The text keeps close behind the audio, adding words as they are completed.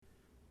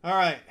All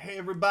right, hey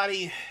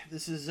everybody.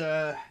 This is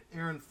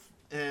Aaron,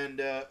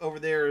 and over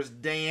there is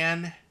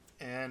Dan,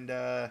 and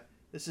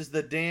this is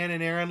the Dan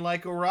and Aaron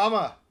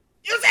Like-O-Rama.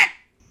 Use it.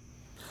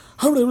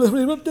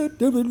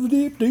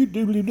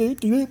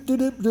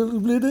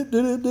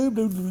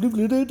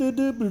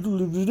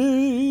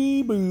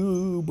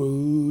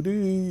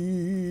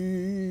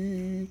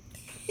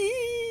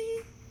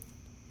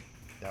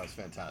 That was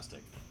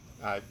fantastic.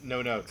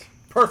 No notes.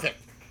 Perfect.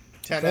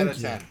 10 out Thank of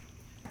you. 10.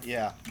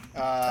 Yeah.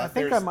 I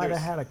think I might have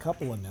had a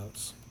couple of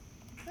notes.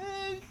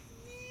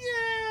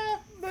 Yeah,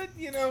 but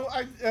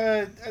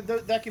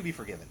that can be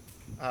forgiven.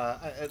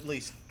 At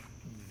least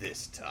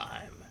this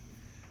time.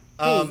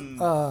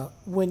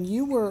 When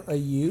you were a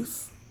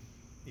youth,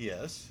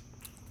 Yes.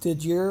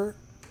 did your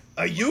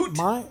A Ute?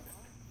 my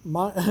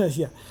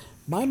yeah,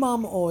 my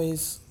mom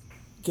always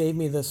gave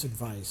me this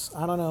advice.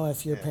 I don't know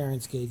if your Yeah.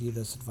 parents gave you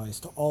this advice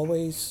to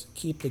always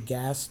keep the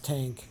gas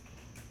tank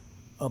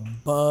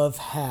above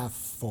half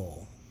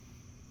full.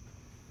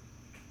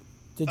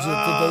 Did you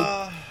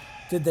Uh,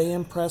 did they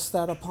impress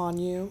that upon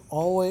you?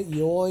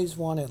 You always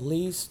want at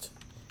least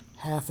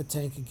half a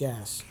tank of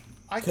gas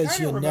I because kind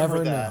you of remember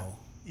never that. know.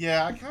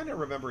 Yeah, I kind of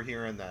remember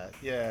hearing that.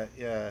 Yeah,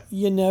 yeah,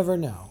 You never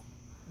know.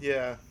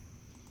 yeah.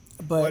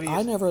 What But do you?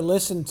 I never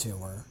listened to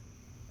her.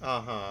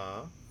 Uh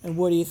huh. And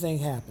what do you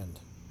think happened?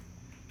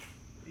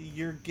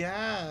 Your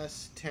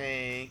gas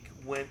tank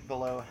went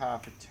below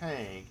half a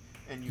tank,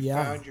 and you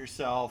Yeah. found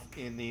yourself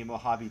in the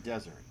Mojave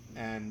Desert,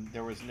 and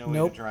there was no way to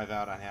Nope. drive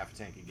out on half a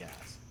tank of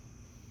gas.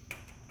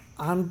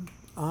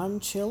 I'm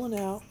chilling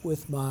out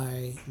with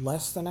my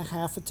less than a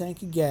half a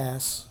tank of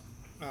gas,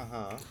 Uh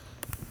huh.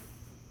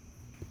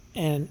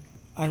 and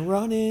I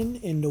run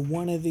into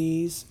one of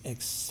these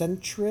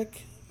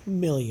eccentric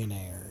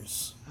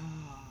millionaires.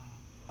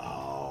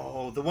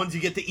 Oh, the ones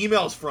you get the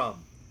emails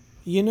from.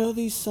 You know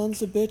these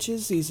sons of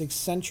bitches, these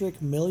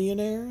eccentric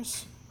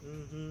millionaires?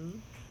 Mm-hmm.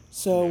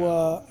 So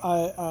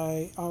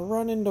Yeah. I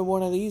run into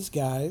one of these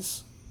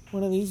guys,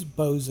 one of these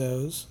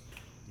bozos,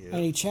 Yeah.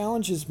 and he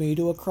challenges me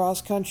to a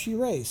cross country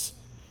race.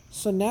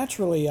 So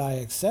naturally I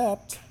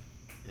accept.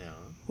 Yeah.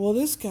 Well,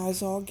 this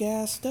guy's all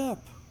gassed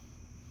up.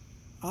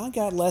 I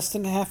got less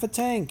than half a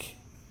tank.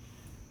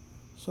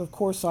 So of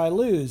course I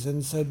lose,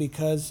 and so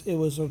because it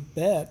was a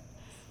bet,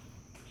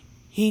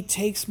 he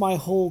takes my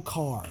whole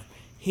car.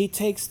 He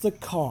takes the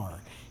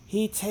car.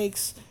 He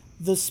takes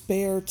the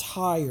spare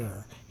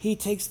tire. He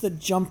takes the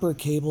jumper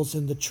cables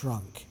in the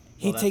trunk. Well,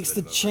 He that's a takes bit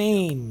the of overkill.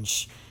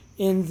 change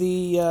in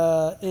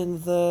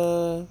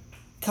the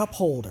cup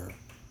holder.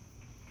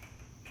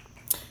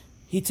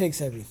 He takes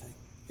everything,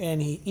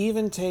 and he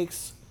even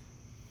takes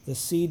the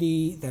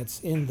CD that's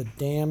in the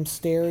damn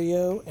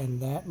stereo, and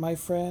that, my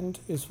friend,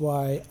 is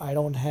why I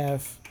don't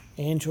have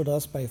Angel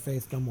Dust by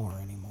Faith No More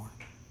anymore.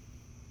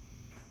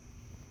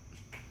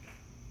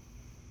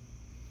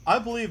 I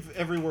believe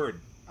every word.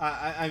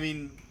 I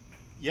mean,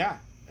 yeah.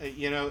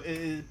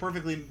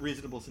 Perfectly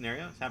reasonable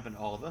scenario. It's happened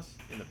to all of us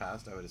in the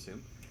past, I would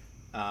assume.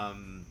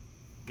 Um,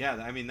 yeah,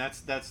 I mean,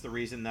 that's the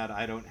reason that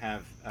I don't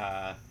have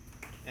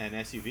an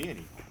SUV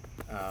anymore.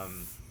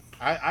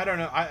 I don't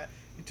know.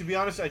 To be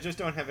honest, I just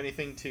don't have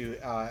anything to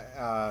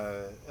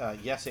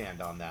yes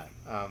and on that,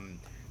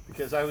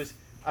 because I was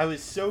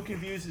so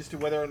confused as to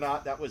whether or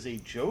not that was a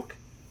joke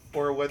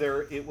or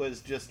whether it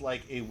was just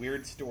like a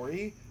weird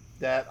story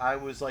that I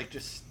was like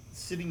just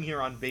sitting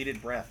here on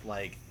bated breath,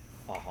 like,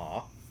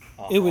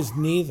 It was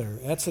neither.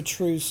 That's a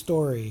true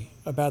story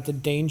about the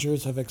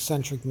dangers of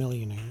eccentric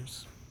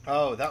millionaires.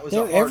 Oh, that was a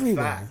They're hard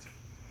everywhere. fact.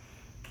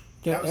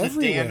 They're That was a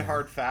everywhere. Dan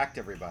hard fact,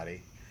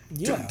 everybody. Dum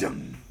Yeah.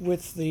 dum.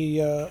 With the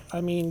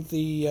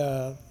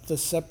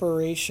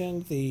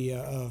separation,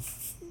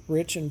 of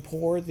rich and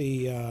poor,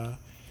 where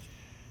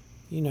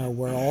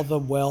all the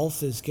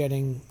wealth is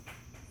getting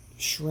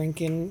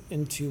shrinking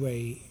into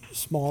a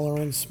smaller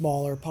and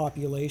smaller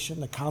population,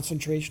 the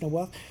concentration of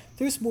wealth.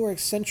 There's more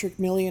eccentric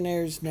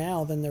millionaires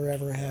now than there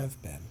ever have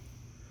been.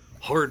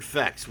 Hard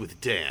facts with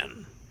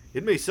Dan.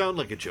 It may sound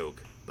like a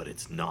joke, but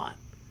it's not.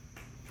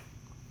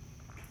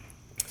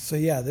 So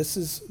yeah, this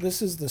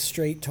is the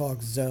straight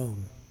talk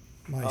zone,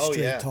 my Oh,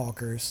 straight yeah.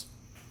 talkers.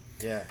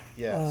 Yeah,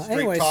 yeah. Straight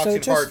Anyway, talks so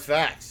and hard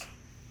facts.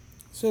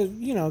 So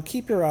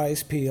keep your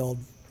eyes peeled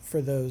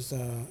for those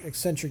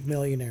eccentric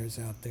millionaires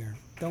out there.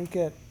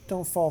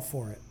 Don't fall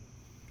for it.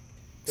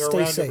 They're Stay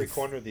around safe. every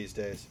corner these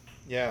days.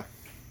 Yeah.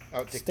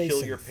 Out to Stay kill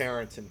safe. your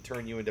parents and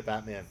turn you into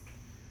Batman.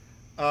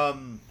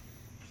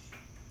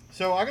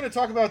 So I'm going to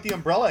talk about the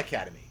Umbrella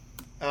Academy.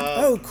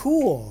 Oh,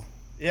 cool.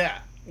 Yeah,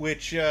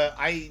 which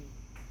I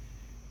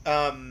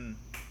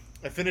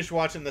finished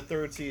watching the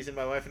third season.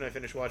 My wife and I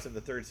finished watching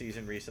the third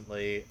season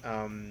recently.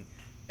 And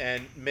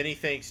many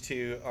thanks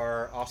to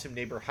our awesome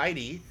neighbor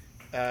Heidi,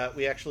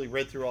 we actually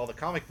read through all the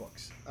comic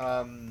books.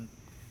 And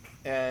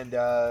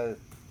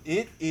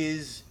it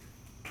is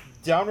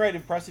downright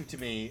impressive to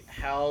me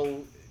how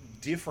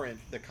different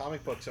the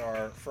comic books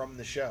are from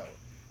the show.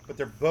 But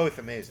they're both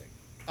amazing.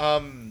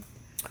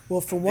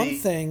 Well, for one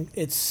thing,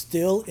 it's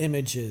still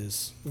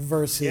images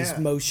versus Yeah.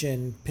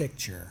 motion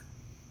picture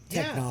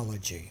Yeah.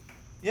 technology.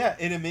 Yeah,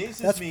 it amazes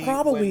That's me.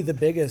 probably the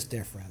biggest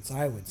difference,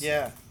 I would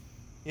say.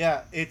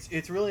 Yeah.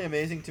 It's really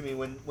amazing to me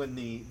when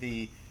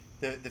the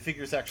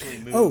figures actually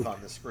move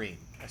on the screen.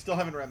 I still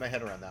haven't wrapped my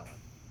head around that one.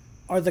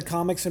 Are the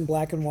comics in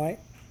black and white?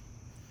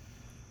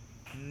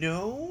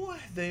 No,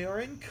 they are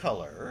in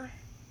color.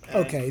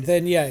 Okay,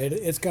 then yeah,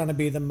 it's going to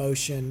be the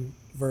motion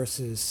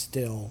versus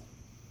still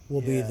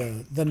will be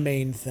the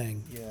main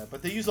thing. Yeah,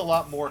 but they use a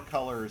lot more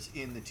colors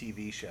in the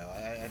TV show.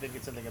 I think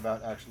it's something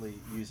about actually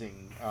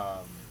using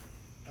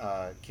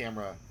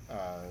camera,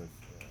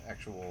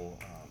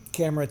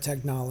 camera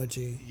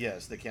technology.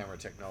 Yes, the camera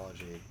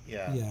technology.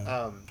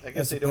 Yeah. I As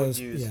guess they opposed-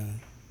 don't use yeah.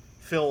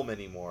 film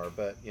anymore,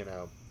 but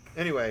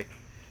anyway.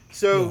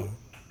 So No,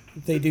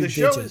 they do the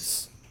show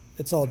digits.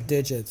 It's all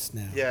digits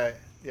now. Yeah.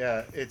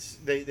 It's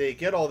they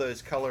get all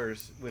those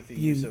colors with the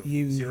use of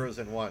zeros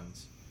and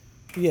ones.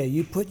 Yeah,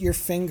 you put your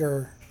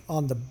finger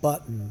on the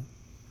button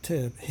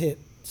to hit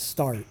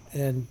start,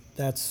 and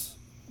that's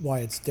why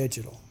it's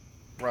digital.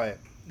 Right.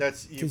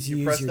 That's Because you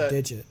you press use your that.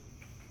 digit.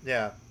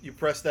 Yeah, you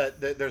press that.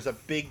 There's a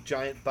big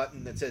giant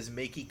button that says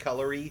 "Makey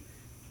Colory,"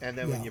 and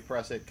then when Yeah. you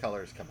press it,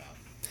 colors come out.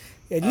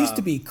 It used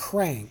to be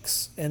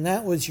cranks, and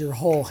that was your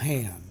whole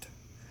hand.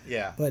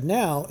 Yeah. But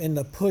now, in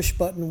the push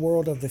button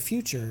world of the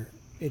future,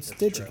 it's That's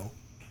digital.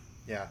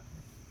 true.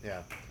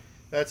 Yeah.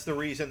 That's the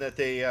reason that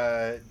they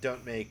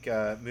don't make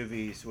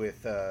movies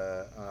with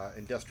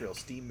industrial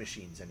steam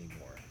machines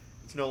anymore.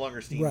 It's no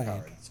longer steam Right.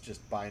 powered. It's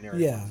just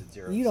binary Yeah, ones and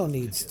zeros. you don't and need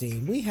digits.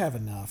 steam. We have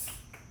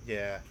enough.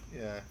 Yeah.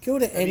 Go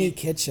to any mean,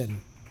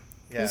 kitchen.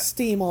 Yeah. There's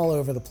steam all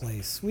over the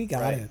place. We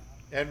got Right. it.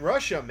 And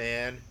Russia,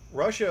 man,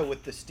 Russia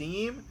with the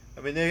steam.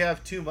 I mean, they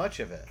have too much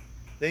of it.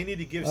 They need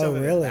to give some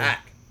of really? it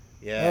back.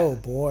 Yeah. Oh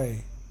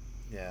boy.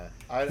 Yeah.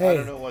 I Hey.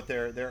 don't know what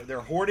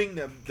they're hoarding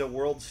the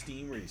world's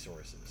steam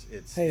resources.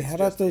 It's How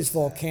about those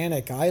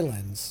volcanic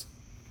islands?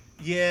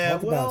 Yeah.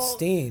 Talk well, about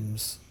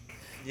steams.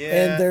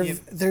 Yeah. And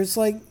there's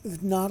like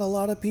not a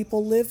lot of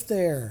people live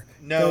there.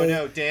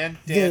 No, Dan,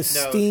 the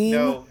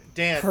steam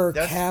Dan, per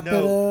that's, capita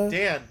no,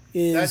 Dan,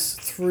 is that's,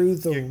 through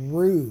the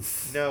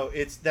roof. No,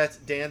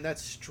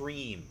 that's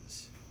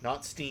streams,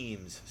 not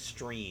steams.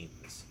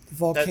 Streams.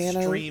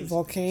 Volcanic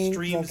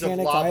streams of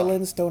lava.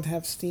 islands don't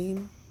have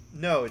steam.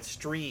 No, it's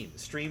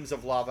streams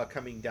of lava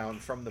coming down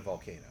from the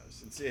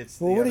volcanoes. It's.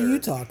 Well, what are you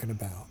talking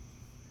about?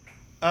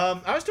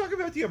 I was talking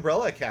about the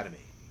Umbrella Academy,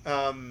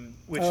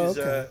 which is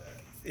okay.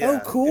 yeah,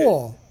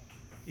 cool.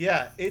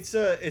 It's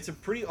a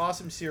pretty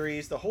awesome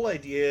series. The whole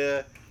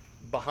idea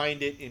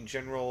behind it in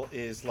general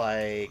is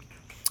like,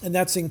 And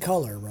that's in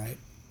color, right?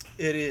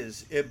 it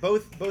is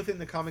both in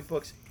the comic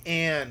books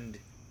and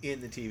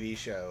in the TV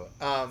show.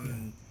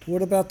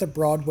 What about the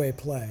Broadway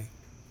play?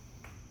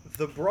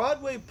 The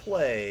Broadway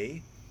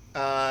play,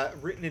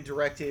 written and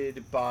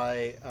directed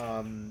by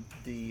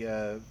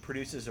the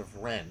producers of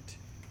Rent,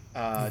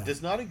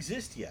 does not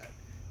exist yet.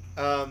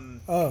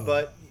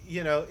 But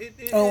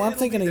I'm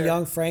thinking of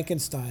Young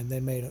Frankenstein.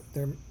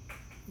 They're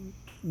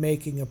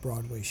making a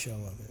Broadway show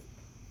of it.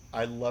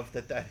 I love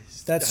that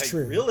is. That's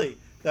true. Really,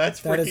 that's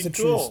That freaking is a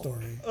cool. true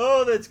story.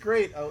 Oh, that's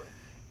great. Oh,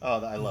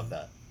 I love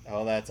that.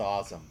 Oh, that's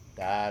awesome.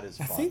 That is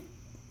fun.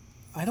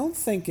 I don't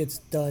think it's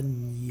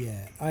done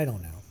yet. I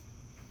don't know.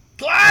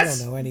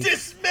 Class I don't know any-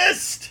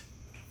 dismissed.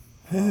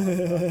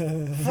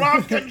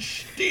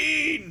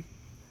 Frankenstein.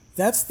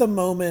 That's the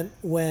moment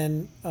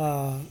when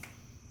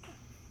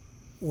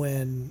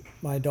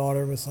my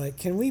daughter was like,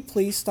 "Can we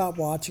please stop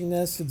watching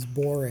this? It's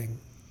boring."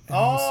 And I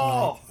was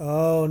like,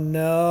 "Oh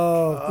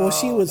no!" Well,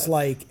 she was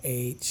like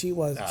 8. She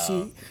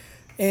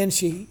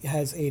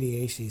has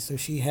ADHD, so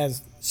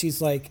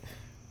she's like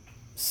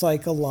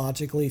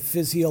psychologically,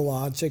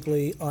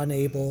 physiologically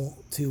unable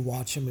to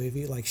watch a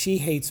movie. Like, she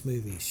hates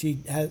movies. She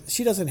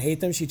doesn't hate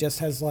them. She just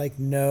has like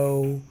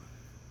no.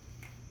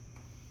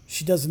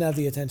 She doesn't have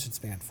the attention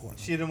span for them.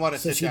 She didn't want to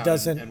sit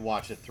down and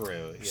watch it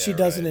through. Yeah, she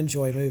doesn't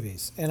enjoy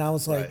movies. And I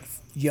was like,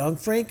 Young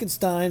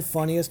Frankenstein,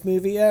 funniest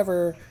movie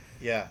ever.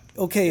 Yeah.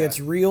 Okay, it's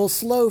real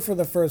slow for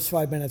the first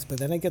 5 minutes, but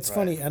then it gets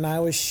funny. And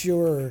I was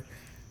sure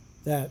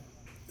that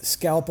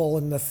scalpel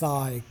in the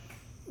thigh,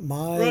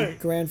 my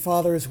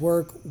grandfather's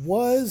work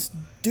was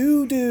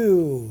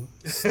doo-doo.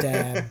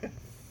 Stab.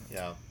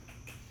 Yeah.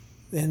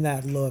 And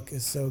that look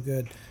is so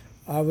good.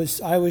 I was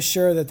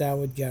sure that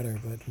would get her,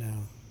 but no.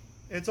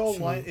 It's all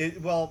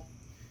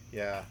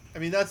yeah. I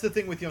mean, that's the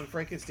thing with Young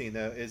Frankenstein,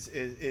 though, is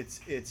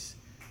it's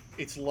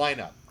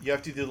lineup. You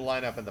have to do the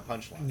lineup and the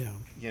punchline.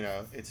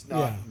 Yeah. It's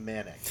not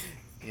manic.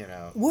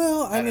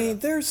 Well, I mean,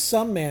 there's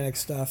some manic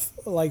stuff.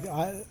 Like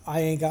I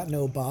ain't got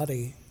no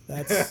body.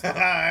 That's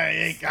I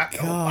ain't got no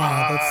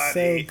God, that's so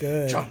body.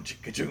 good. Chum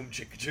chicka choom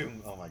chicka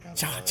choom. Oh my god.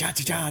 Cha cha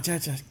cha cha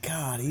cha.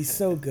 God, he's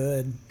so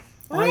good.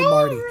 I'm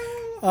Marty.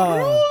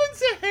 Roll and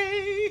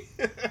say.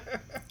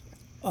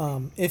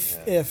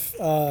 If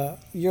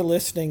you're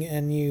listening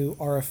and you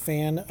are a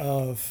fan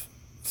of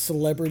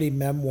celebrity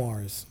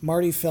memoirs,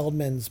 Marty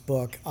Feldman's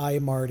book "I,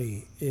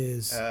 Marty"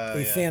 is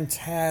a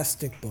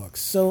fantastic book.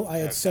 So I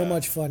had so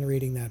much fun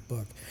reading that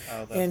book.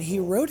 And he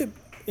wrote it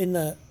in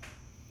the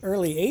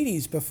early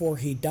 80s before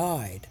he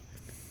died.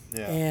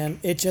 Yeah. And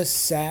it just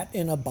sat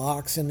in a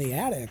box in the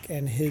attic,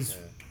 and his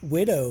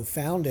widow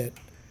found it,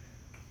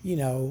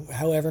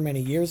 however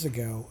many years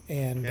ago,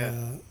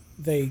 and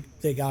they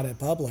got it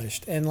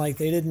published, and like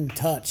they didn't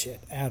touch it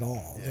at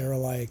all. They were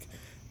like,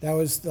 that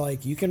was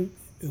like,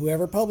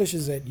 whoever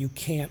publishes it, you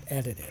can't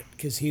edit it,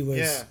 because he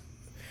was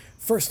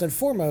first and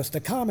foremost a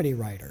comedy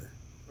writer.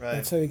 Right.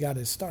 That's how he got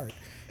his start.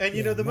 And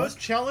the most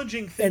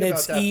challenging thing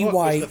about that book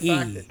was the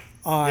fact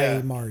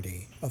that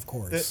Marty, of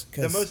course.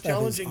 The most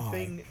challenging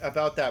thing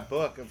about that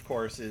book, of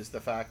course, is the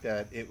fact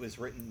that it was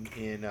written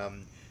in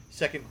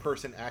second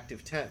person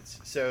active tense.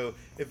 So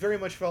it very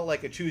much felt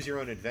like a choose your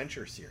own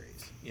adventure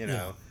series.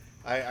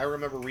 I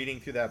remember reading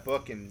through that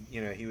book, and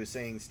he was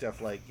saying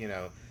stuff like,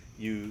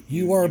 you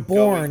were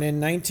born in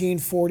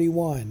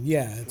 1941.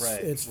 Yeah,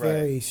 it's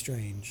very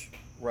strange.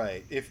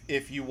 Right.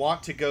 If you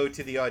want to go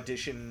to the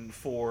audition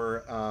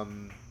for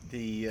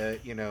the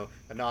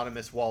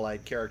anonymous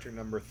wall-eyed character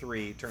number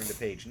 3, turn to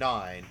page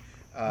 9.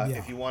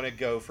 If you want to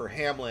go for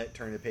Hamlet,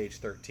 turn to page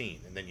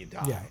 13, and then you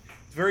die. Yeah.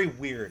 It's very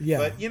weird. Yeah.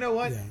 But you know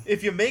what? Yeah.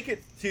 If you make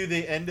it to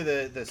the end of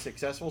the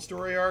successful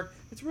story arc,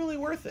 it's really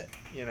worth it.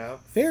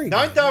 Very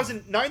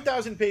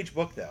 9,000 page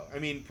book though. I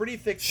mean, pretty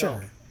thick.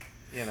 Sure.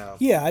 Film,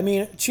 Yeah, I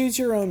mean, choose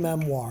your own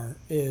memoir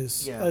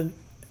is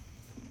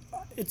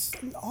it's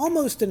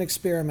almost an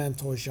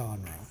experimental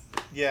genre.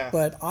 Yeah.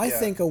 But I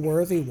think a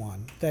worthy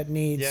one that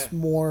needs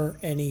more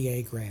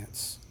NEA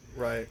grants.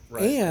 Right.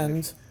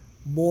 And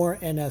more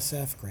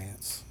NSF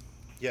grants.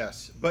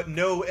 Yes, but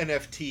no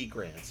NFT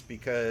grants,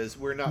 because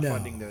we're not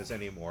funding those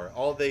anymore.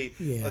 All they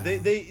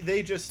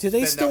just do they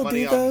spend still that money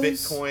do on those?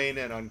 Bitcoin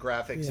and on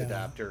graphics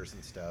adapters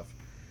and stuff.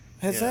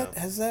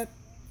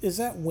 Is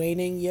that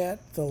waning yet?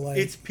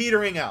 It's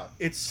petering out.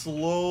 It's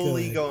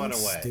slowly going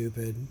away.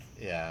 Stupid.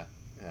 Yeah.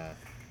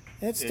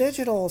 It's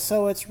digital,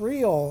 so it's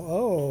real.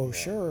 Oh,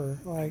 sure.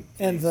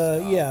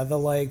 The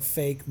like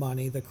fake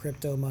money, the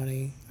crypto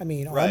money. I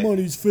mean, all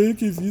money's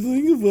fake if you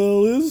think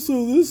about it.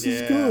 So this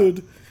is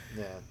good.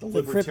 Yeah,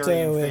 the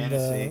crypto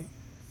fantasy.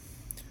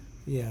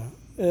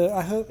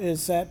 I hope,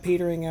 is that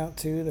petering out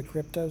too, the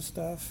crypto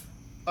stuff?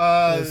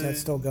 Or is that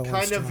still going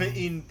kind strong? of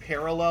in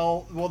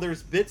parallel. Well,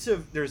 there's bits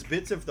of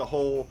the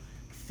whole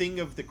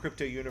thing of the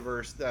crypto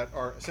universe that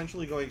are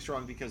essentially going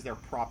strong because they're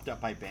propped up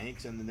by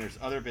banks, and then there's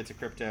other bits of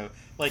crypto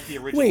like the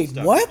original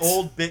stuff. What? The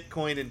old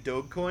Bitcoin and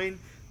Dogecoin,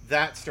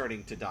 that's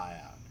starting to die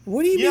out.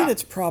 What do you mean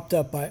it's propped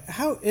up by?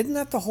 How? Isn't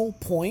that the whole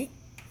point?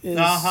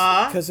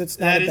 Because it's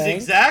not that a is bank?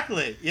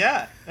 exactly,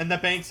 and the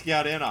banks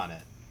got in on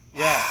it.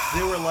 Yeah,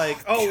 they were like,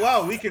 "Oh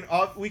wow, we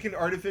can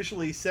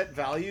artificially set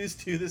values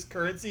to this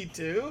currency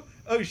too.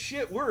 Oh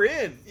shit, we're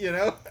in."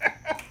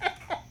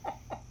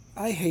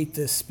 I hate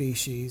this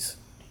species.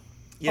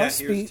 Yeah,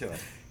 here's to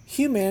it.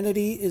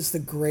 Humanity is the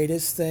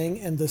greatest thing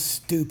and the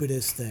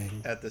stupidest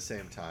thing at the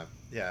same time.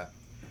 Yeah.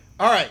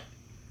 All right.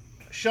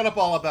 Shut up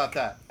all about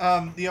that.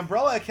 The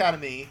Umbrella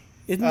Academy.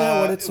 Isn't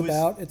that what it's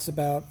about? It's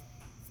about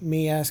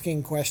me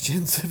asking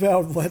questions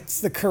about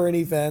what's the current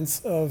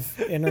events of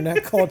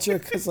internet culture,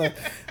 because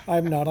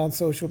I'm not on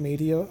social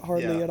media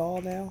hardly at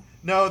all now.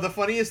 No, the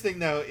funniest thing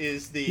though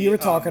is you were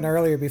talking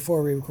earlier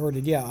before we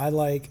recorded. Yeah, I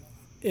like,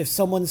 if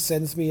someone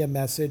sends me a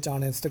message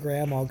on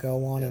Instagram, I'll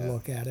go on and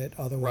look at it.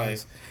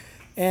 Otherwise,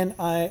 and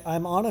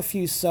I'm on a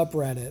few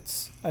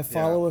subreddits. I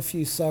follow a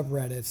few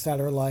subreddits that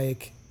are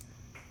like,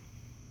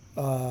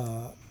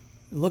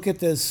 look at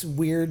this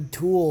weird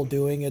tool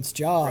doing its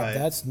job. Right.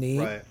 That's neat.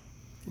 Right.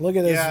 Look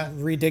at this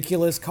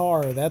ridiculous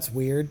car. That's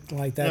weird.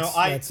 Like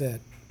that's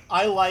it.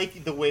 I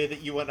like the way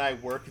that you and I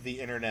work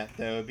the internet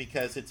though,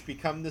 because it's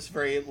become this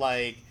very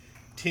like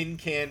tin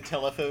can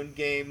telephone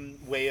game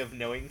way of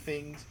knowing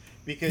things.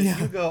 Because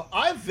you go,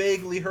 I've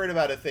vaguely heard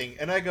about a thing,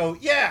 and I go,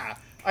 yeah,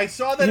 I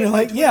saw that. And you're in my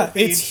like, Twitter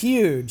feed. It's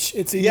huge.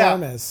 It's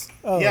enormous.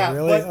 Oh,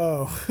 really?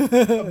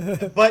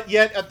 But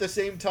yet at the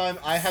same time,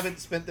 I haven't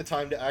spent the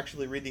time to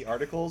actually read the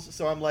articles,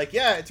 so I'm like,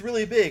 yeah, it's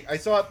really big. I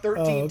saw it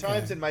 13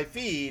 times in my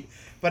feed,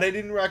 but I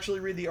didn't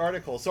actually read the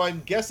article, so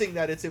I'm guessing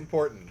that it's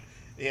important.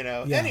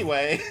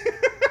 Anyway.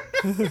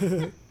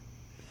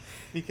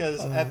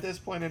 Because at this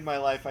point in my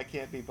life, I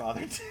can't be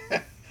bothered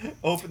to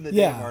open the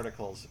damn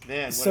articles.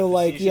 Man, what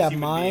a facetious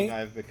human being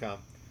I've become.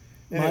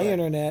 Anyway. My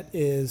internet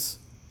is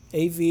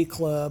AV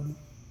Club,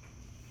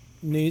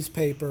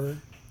 newspaper,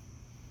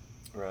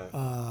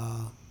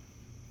 right?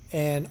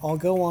 And I'll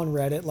go on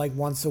Reddit like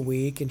once a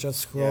week and just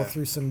scroll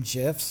through some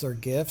GIFs or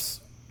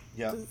GIFs.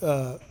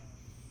 Yeah.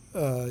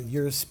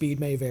 Your speed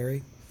may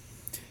vary,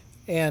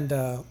 and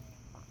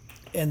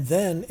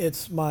then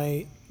it's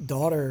my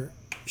daughter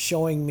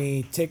showing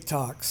me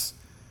TikToks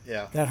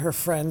that her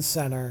friends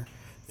sent her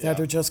that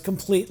are just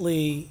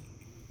completely,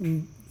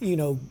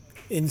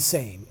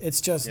 insane. It's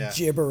just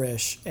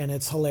gibberish, and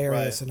it's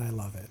hilarious, and I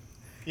love it.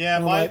 Yeah,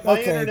 and my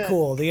internet...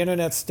 cool. The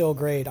internet's still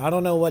great. I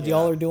don't know what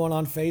y'all are doing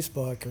on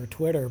Facebook or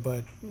Twitter,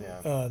 but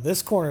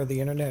this corner of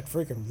the internet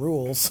freaking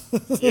rules.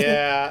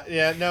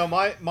 No,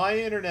 my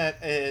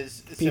internet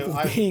is people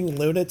being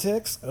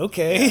lunatics.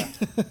 Okay,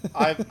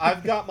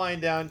 I've got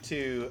mine down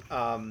to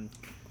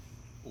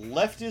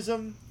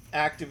leftism,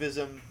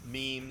 activism,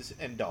 memes,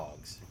 and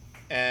dogs.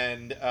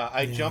 and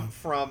I jump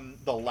from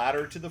the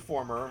latter to the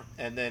former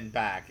and then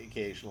back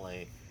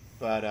occasionally.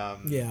 But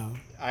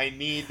I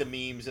need the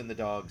memes and the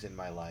dogs in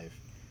my life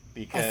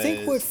because I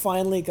think what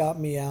finally got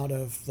me out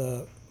of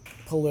the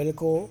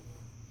political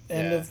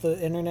end of the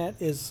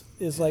internet is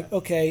like,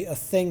 okay, a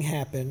thing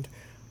happened.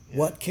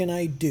 What can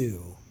I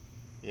do?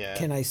 Yeah.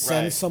 Can I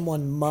send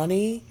someone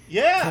money?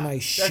 Yeah. Can I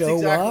show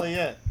that's exactly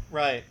up? it.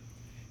 Right.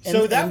 And,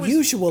 so that and was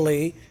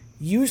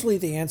usually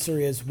the answer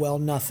is, well,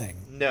 nothing.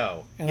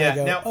 no. And yeah. I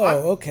go, now,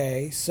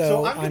 okay,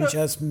 so I'm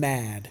just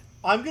mad.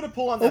 I'm going to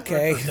pull on that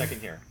thread for a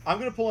second here. I'm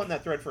going to pull on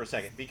that thread for a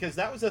second because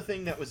that was a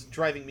thing that was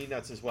driving me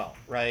nuts as well,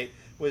 right?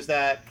 Was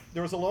that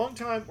there was a long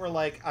time where,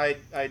 like,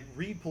 I'd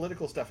read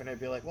political stuff and I'd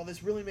be like, well,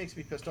 this really makes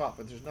me pissed off,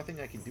 but there's nothing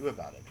I can do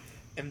about it.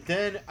 And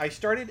then I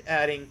started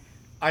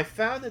I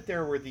found that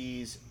there were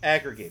these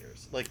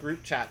aggregators, like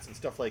group chats and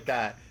stuff like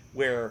that,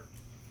 where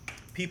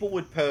people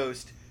would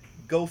post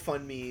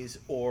GoFundMes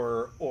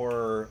or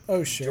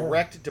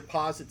direct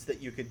deposits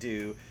that you could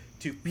do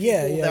to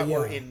people that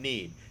were in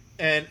need.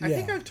 And I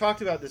think I've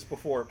talked about this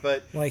before,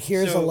 but like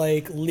here's a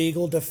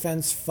legal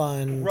defense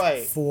fund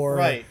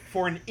for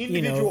an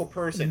individual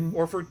person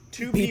or for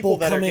two people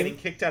that are getting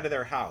kicked out of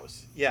their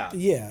house.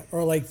 Yeah,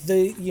 or like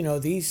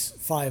these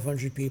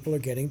 500 people are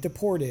getting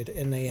deported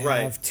and they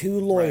have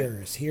 2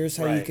 lawyers. Here's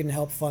how you can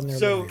help fund their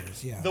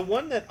lawyers. Yeah. The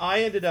one that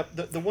I ended up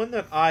the one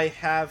that I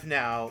have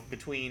now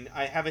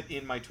I have it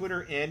in my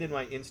Twitter and in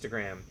my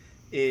Instagram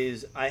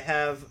is I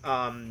have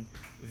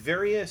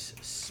various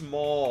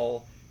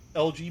small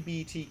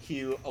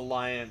LGBTQ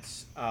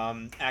alliance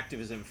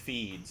activism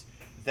feeds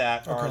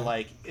that are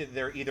like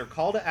they're either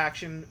call to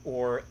action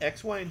or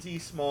X, Y, and Z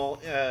small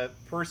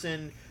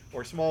person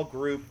or small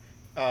group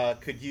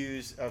could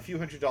use a few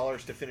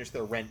 $100s to finish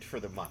their rent for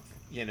the month,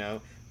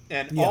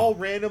 and all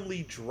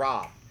randomly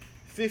drop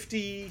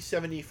 50,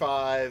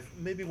 75,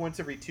 maybe once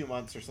every 2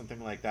 months or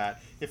something like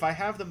that. If I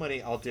have the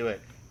money, I'll do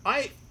it.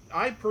 I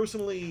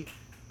personally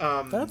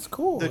that's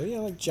cool.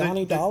 Like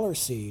Johnny Dollar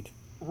Seed.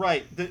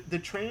 Right. The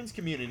trans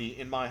community,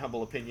 in my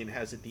humble opinion,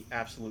 has it the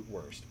absolute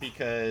worst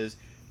because,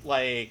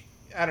 like,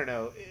 I don't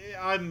know,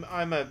 I'm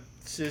a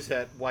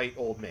cishet white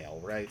old male,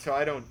 right? So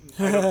I don't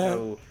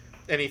know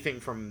anything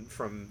from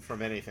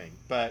anything.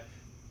 But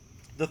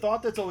the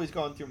thought that's always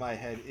gone through my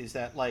head is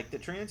that, like, the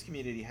trans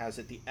community has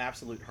it the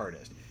absolute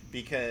hardest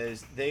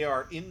because they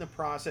are in the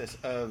process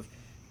of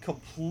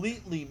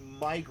completely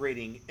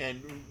migrating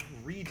and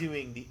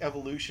redoing the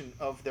evolution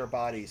of their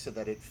body so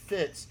that it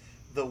fits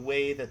the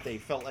way that they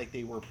felt like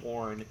they were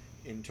born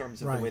in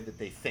terms of the way that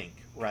they think,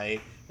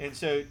 right? And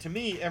so to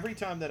me, every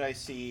time that I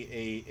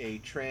see a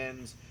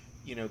trans,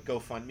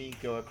 GoFundMe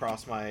go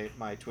across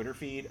my Twitter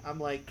feed, I'm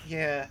like,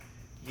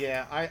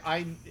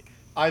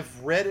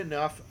 I've read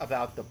enough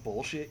about the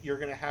bullshit you're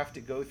going to have to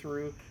go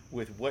through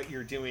with what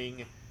you're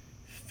doing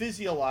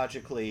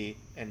physiologically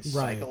and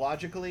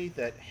psychologically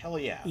that hell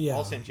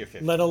I'll send you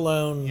 50. Let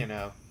alone,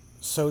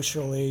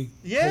 socially,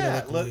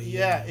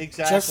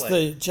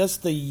 exactly.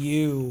 Just the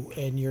you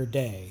and your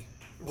day.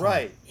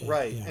 Right.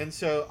 And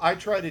so I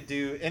try to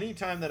do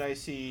anytime that I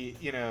see,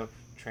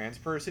 trans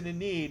person in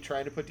need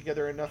trying to put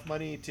together enough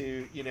money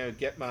to,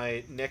 get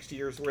my next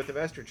year's worth of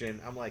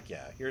estrogen. I'm like,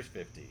 here's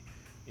 50.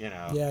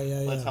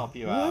 Let's help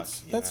you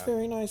out. That's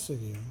very nice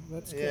of you.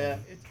 That's good. Yeah,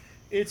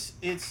 it's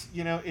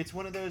it's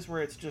one of those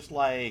where it's just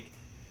like,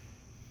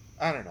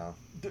 I don't know.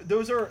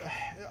 Those are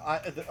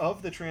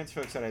of the trans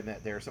folks that I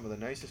met. They're some of the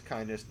nicest,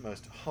 kindest,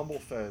 most humble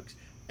folks,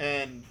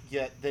 and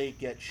yet they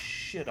get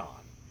shit on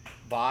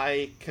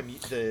by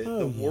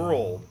the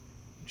world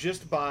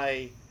just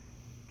by,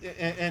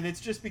 and it's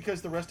just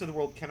because the rest of the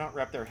world cannot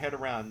wrap their head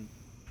around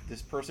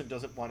this person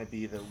doesn't want to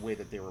be the way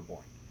that they were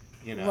born,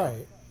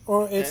 Right.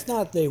 Or it's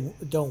not they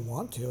don't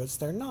want to; it's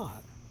they're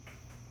not.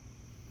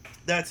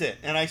 That's it,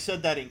 and I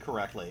said that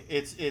incorrectly.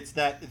 It's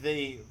that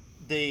they.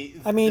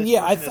 I mean,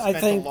 I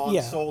think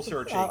soul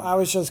searching. I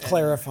was just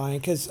clarifying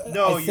because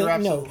you're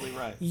absolutely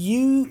right.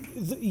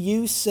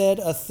 You said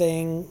a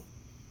thing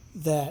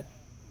that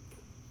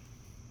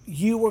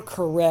you were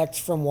correct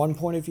from one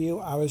point of view.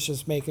 I was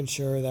just making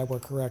sure that we're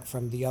correct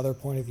from the other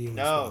point of view.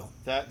 No,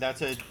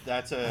 that's a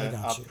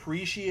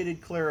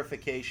appreciated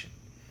clarification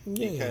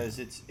because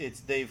it's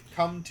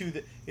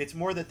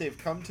more that they've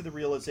come to the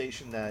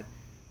realization that.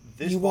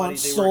 You want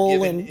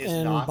soul and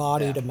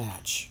body to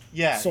match.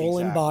 Yeah, soul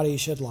and body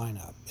should line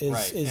up.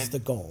 Is the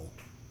goal.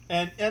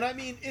 And I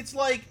mean, it's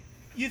like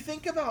you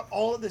think about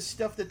all of the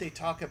stuff that they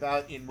talk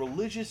about in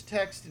religious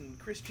text and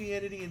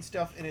Christianity and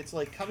stuff, and it's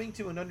like coming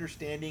to an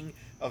understanding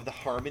of the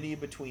harmony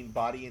between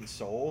body and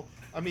soul.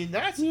 I mean,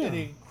 that's an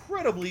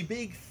incredibly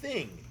big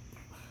thing,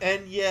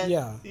 and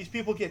yet these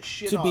people get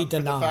shit on for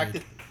the fact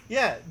that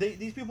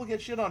these people get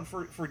shit on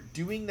for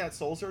doing that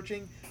soul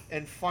searching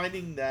and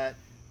finding that.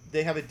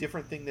 They have a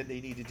different thing that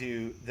they need to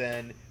do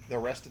than the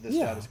rest of the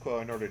status quo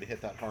in order to hit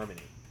that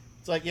harmony.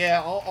 It's like,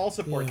 I'll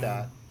support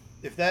that.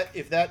 If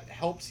that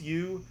helps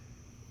you,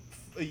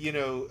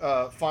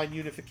 find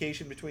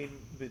unification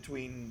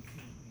between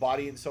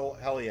body and soul,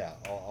 hell yeah,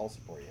 I'll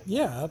support you.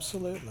 Yeah,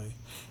 absolutely.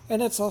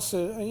 And it's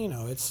also,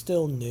 it's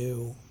still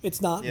new.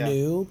 It's not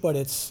new, but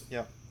it's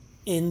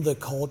in the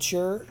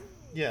culture.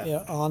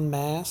 Yeah. En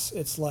masse.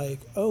 It's like,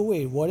 oh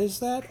wait, what is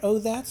that? Oh,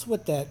 that's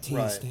what that T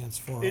stands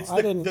for.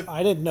 I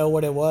didn't know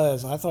what it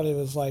was. I thought it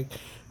was like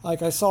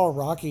I saw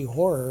Rocky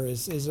Horror.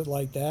 Is it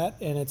like that?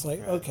 And it's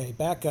like, okay,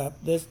 back up.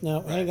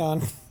 Hang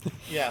on.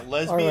 Yeah,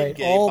 lesbian,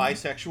 gay,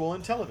 bisexual,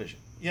 and television.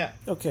 Yeah.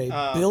 Okay,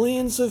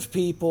 billions of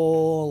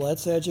people.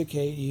 Let's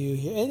educate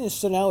you. And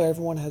so now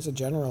everyone has a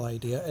general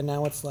idea. And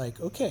now it's like,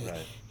 okay,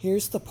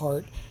 here's the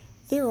part.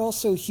 They're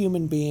also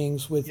human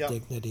beings with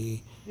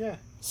dignity. Yeah.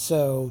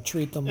 So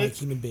treat them like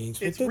human beings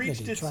with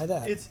dignity. Try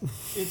that.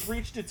 It's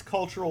reached its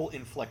cultural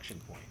inflection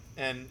point.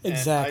 And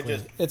exactly.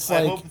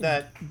 I hope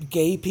that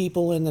gay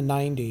people in the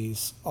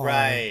 90s are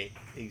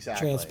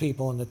trans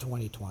people in the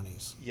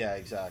 2020s. Yeah,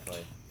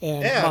 exactly.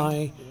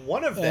 And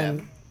one of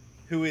them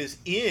who is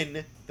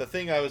in the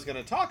thing I was going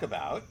to talk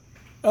about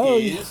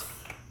is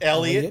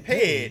Elliot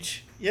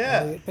Page.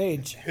 Yeah. Elliot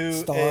Page,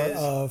 who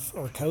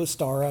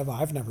co-star of,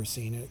 I've never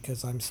seen it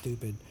because I'm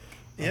stupid,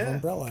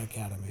 Umbrella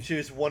Academy. She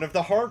was one of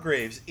the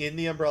Hargraves in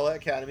the Umbrella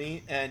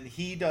Academy, and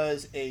he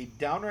does a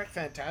downright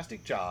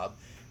fantastic job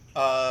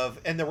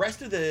and the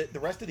rest of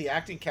the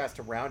acting cast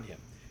around him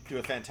do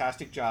a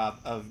fantastic job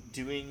of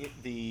doing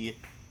the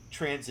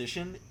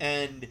transition,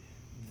 and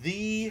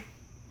the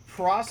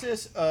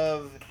process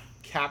of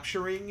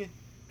capturing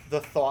the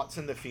thoughts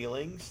and the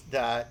feelings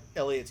that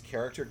Elliot's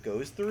character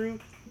goes through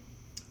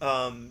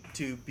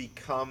to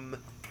become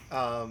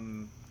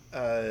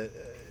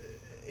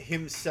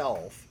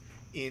himself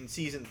in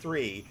season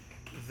 3.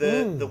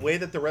 The way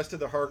that the rest of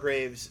the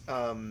Hargraves,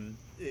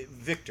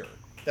 Victor,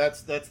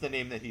 that's the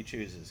name that he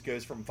chooses,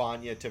 goes from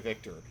Vanya to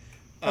Victor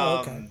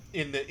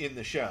in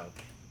the show,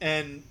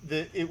 and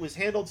it was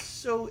handled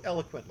so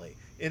eloquently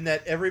in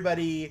that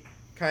everybody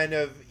kind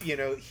of,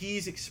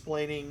 he's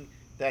explaining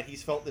that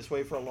he's felt this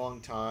way for a long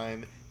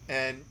time,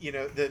 and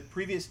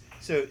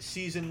so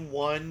season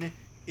 1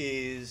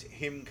 is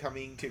him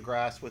coming to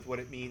grasp with what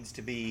it means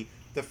to be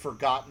the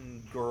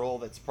forgotten girl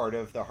that's part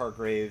of the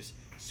Hargraves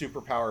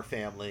superpower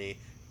family,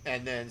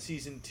 and then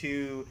season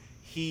 2,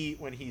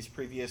 when he's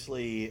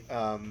previously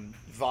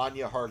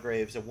Vanya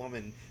Hargraves, a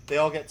woman, they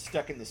all get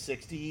stuck in the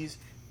 60s,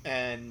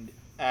 and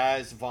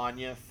as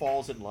Vanya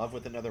falls in love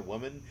with another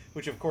woman,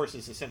 which of course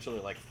is essentially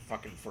like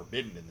fucking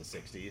forbidden in the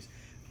 60s,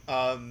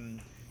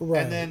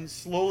 and then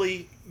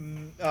slowly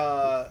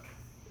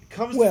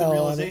comes to the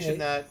realization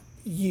that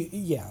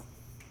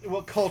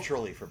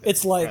culturally forbidden.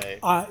 It's like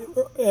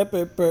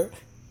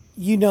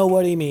you know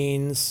what he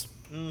means,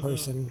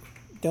 person.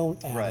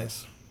 Don't ask.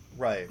 us.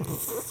 Right.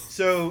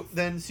 So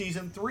then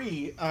season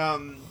 3,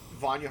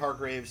 Vanya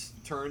Hargraves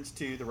turns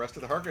to the rest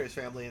of the Hargraves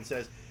family and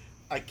says,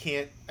 I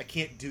can't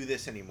do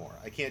this anymore.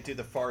 I can't do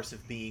the farce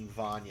of being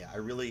Vanya.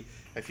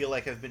 I feel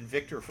like I've been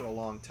Victor for a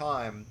long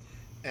time,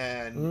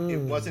 and it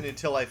wasn't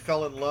until I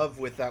fell in love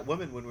with that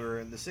woman when we were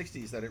in the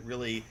 60s that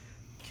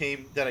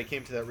I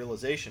came to that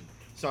realization.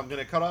 So I'm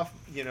going to cut off,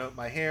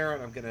 my hair,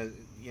 and I'm going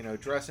to,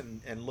 dress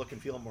and look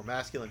and feel more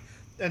masculine.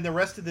 And the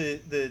rest of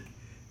the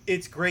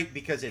it's great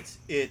because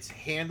it's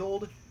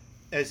handled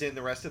as in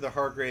the rest of the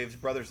Hargraves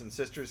brothers and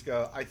sisters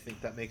go, I think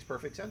that makes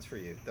perfect sense for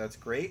you. That's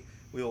great.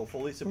 We will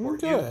fully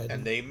support you.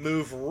 And they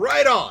move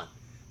right on.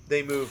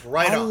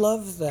 I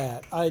love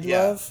that. I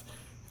love,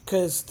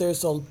 because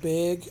there's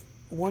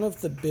one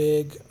of the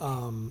big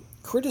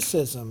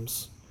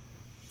criticisms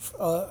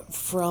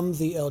from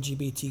the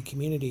LGBT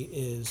community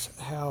is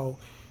how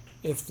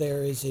if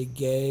there is a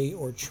gay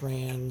or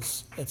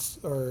trans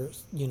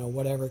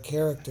whatever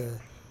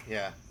character,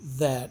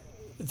 that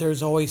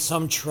there's always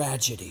some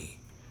tragedy.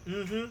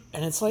 And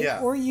it's like,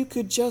 or you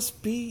could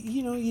just be,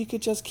 you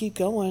could just keep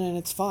going and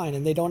it's fine.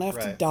 And they don't have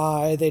to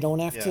die. They don't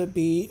have to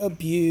be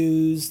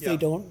abused. They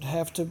don't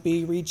have to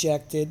be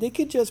rejected. They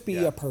could just be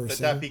a person. But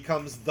that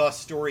becomes the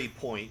story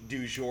point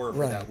du jour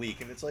for that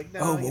week. And it's like,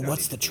 no.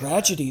 What's the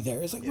tragedy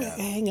there? It's like, wait,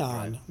 hang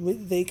on.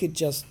 They could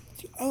just,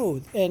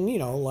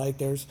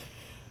 there's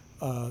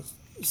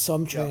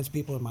some trans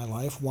people in my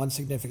life, one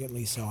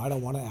significantly so. I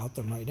don't want to out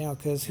them right now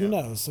because who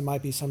knows? There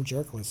might be some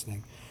jerk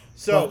listening.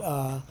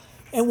 So,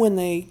 and when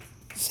they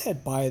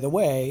said, by the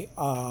way,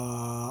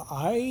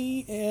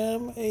 I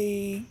am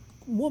a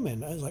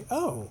woman, I was like,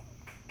 oh,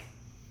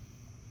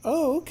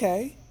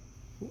 okay.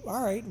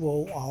 All right,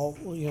 well,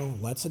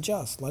 let's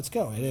adjust. Let's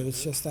go. And it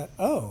was just that,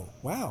 oh,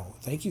 wow.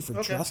 Thank you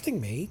for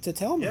trusting me to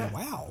tell me.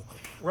 Wow.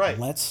 Right.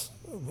 Let's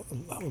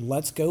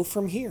go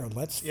from here.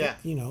 Let's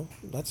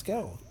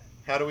go.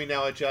 How do we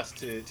now adjust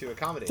to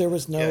accommodate? There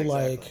was no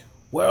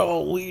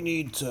we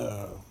need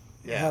to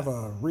have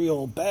a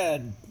real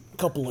bad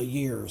couple of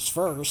years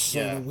first so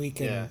that we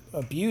can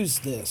abuse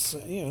this.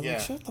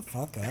 Shut the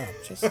fuck up.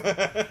 Just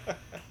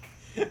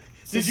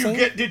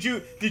Did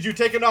you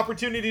take an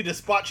opportunity to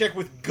spot check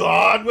with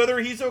God whether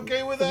he's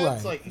okay with that? Right.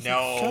 It's like,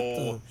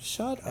 no.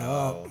 Shut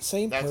up.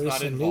 Same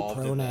person, new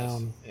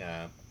pronoun.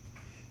 Yeah.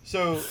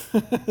 So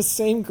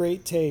same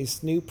great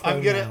taste, new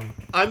pronoun.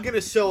 I'm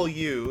gonna sell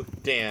you,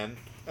 Dan,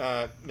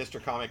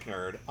 Mr. Comic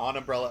Nerd, on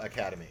Umbrella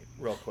Academy,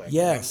 real quick.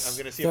 Yes, I'm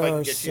going to see if I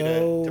can get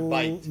you to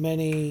bite.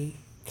 Many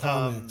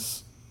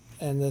comics,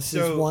 and this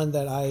is one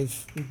that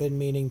I've been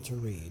meaning to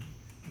read.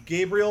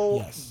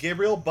 Gabriel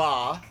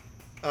Ba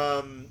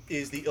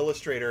is the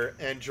illustrator,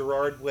 and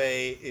Gerard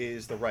Way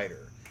is the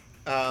writer.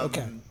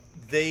 Okay.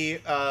 They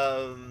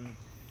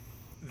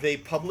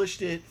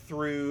published it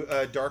through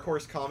Dark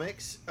Horse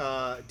Comics,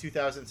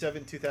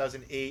 2007,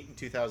 2008, and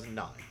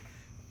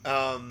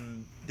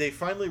 2009. They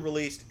finally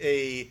released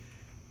a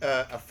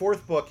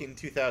fourth book in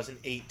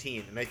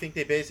 2018, and I think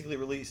they basically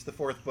released the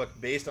fourth book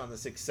based on the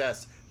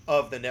success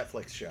of the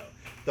Netflix show.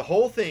 The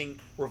whole thing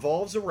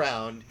revolves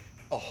around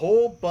a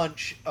whole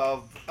bunch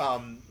of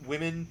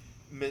women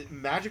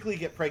magically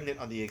get pregnant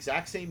on the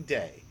exact same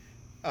day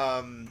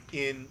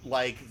in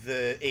like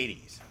the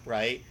 80s,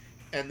 right?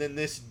 And then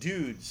this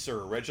dude,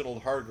 Sir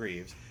Reginald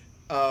Hargreaves,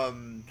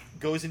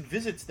 goes and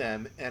visits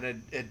them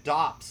and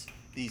adopts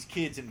these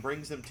kids and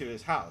brings them to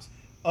his house.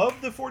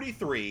 Of the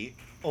 43,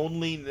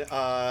 only,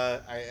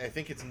 I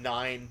think it's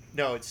 7.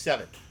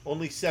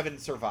 Only 7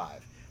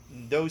 survive.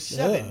 Those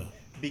 7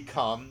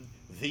 become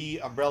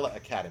the Umbrella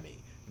Academy.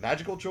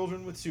 Magical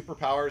children with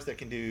superpowers that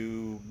can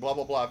do blah,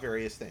 blah, blah,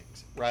 various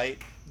things, right?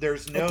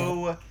 There's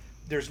no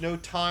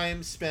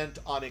time spent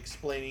on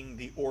explaining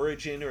the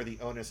origin or the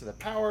onus of the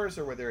powers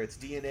or whether it's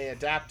DNA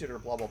adapted or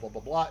blah, blah, blah,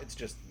 blah, blah. It's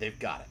just they've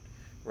got it,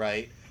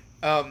 right?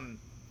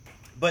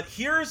 But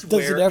here's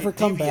where... Does it ever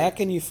come back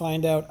and you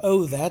find out,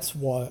 oh, that's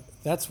what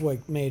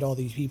made all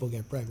these people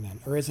get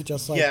pregnant? Or is it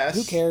just like,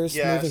 who cares,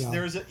 moving on?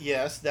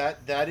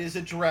 That is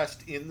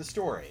addressed in the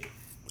story.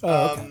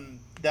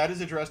 That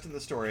is addressed in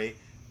the story.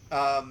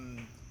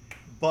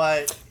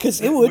 But...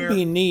 Because it would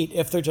be neat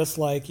if they're just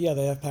like, yeah,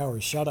 they have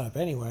powers, shut up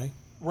anday.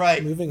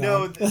 Right. Moving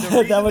on.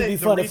 That would be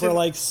fun if we're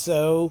like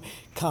so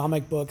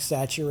comic book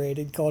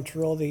saturated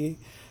cultural. The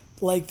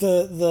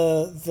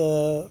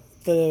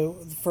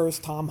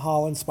first Tom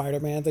Holland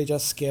Spider-Man, they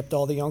just skipped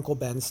all the Uncle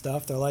Ben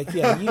stuff. They're like,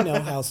 yeah, you know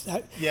how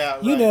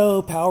you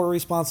know power,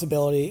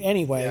 responsibility.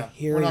 Anyway,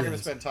 here we're not going to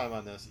spend time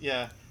on this.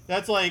 Yeah,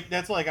 that's like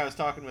I was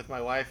talking with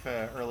my wife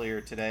earlier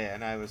today,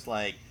 and I was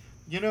like,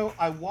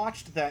 I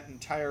watched that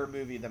entire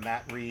movie, the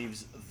Matt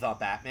Reeves The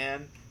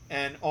Batman,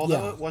 and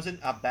although it wasn't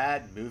a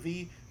bad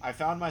movie, I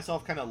found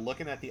myself kind of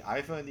looking at the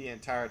iPhone the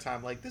entire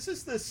time, like, this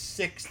is the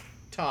 6th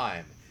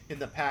time in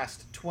the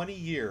past 20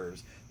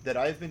 years that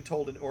I've been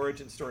told an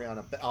origin story on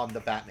the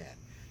Batman.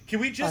 Can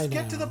we just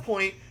get to the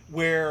point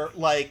where,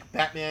 like,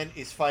 Batman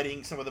is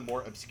fighting some of the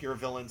more obscure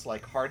villains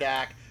like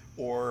Hardak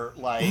or,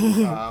 like,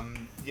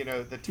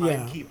 the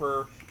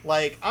Timekeeper?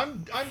 Like,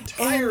 I'm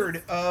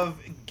tired of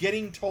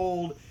getting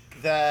told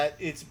that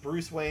it's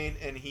Bruce Wayne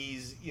and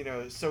he's,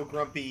 so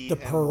grumpy. The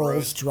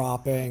pearls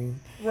dropping.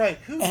 Right.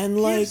 Who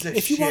gives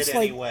a shit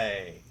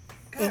anyway?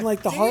 God and,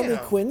 like, the Harley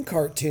Quinn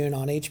cartoon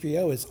on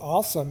HBO is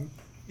awesome.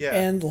 Yeah.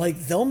 And,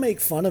 like, they'll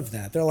make fun of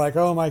that. They're like,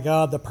 oh, my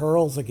God, the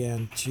pearls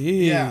again.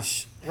 Jeez. Yeah,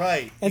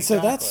 right. And so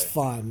that's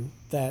fun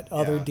that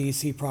other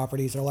DC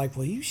properties are like,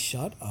 will you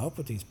shut up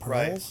with these pearls?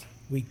 Right.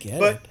 We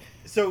get it.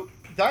 So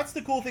that's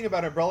the cool thing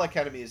about Umbrella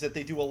Academy is that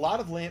they do a lot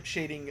of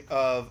lampshading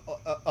of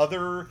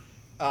other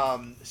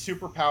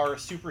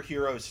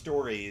superhero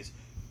stories,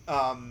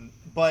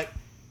 but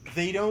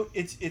they don't.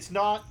 It's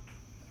not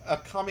a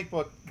comic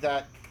book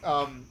that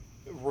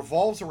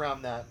revolves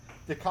around that.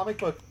 The comic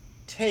book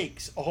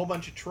takes a whole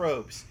bunch of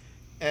tropes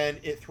and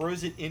it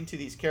throws it into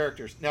these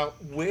characters. Now,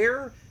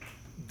 where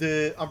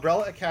the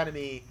Umbrella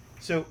Academy...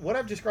 So what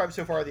I've described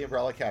so far, the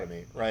Umbrella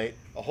Academy, right?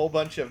 A whole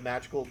bunch of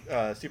magical,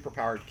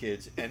 superpowered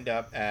kids end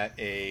up at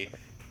a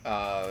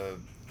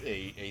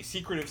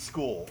secretive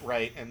school,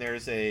 right? And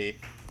there's a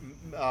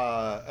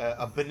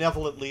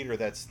benevolent leader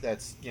that's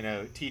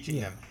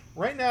teaching them.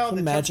 Right now,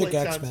 the Magic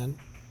X-Men.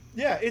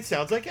 It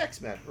sounds like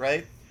X-Men,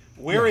 right?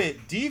 Where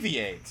it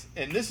deviates,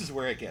 and this is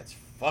where it gets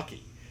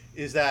fucky,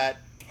 is that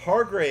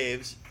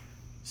Hargreaves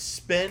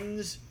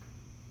spends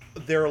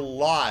their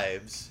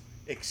lives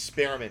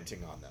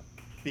experimenting on them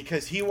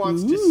because he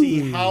wants to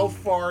see how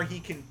far he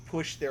can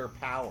push their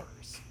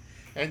powers.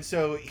 And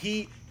so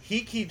he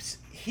keeps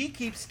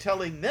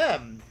telling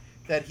them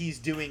that he's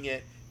doing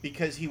it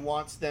because he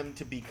wants them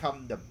to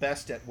become the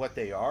best at what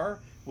they are,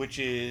 which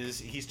is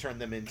he's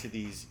turned them into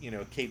these,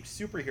 caped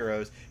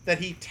superheroes that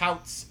he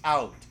touts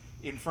out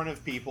in front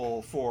of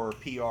people for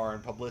PR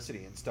and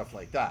publicity and stuff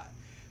like that.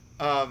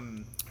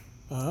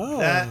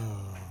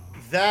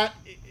 That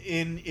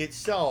in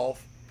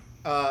itself,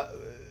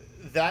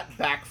 that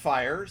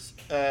backfires,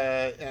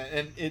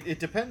 and it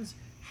depends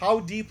how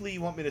deeply you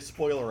want me to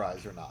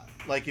spoilerize or not.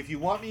 Like, if you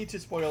want me to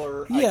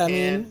spoiler, I can. I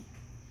mean,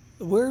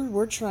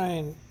 we're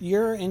trying.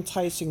 You're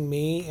enticing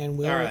me, and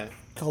we're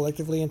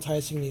collectively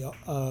enticing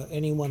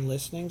anyone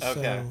listening.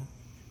 Okay.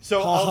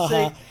 So I'll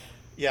say.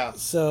 Yeah.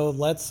 So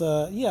let's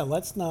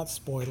not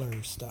spoiler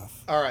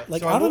stuff. All right.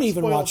 Like, so I don't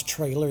even watch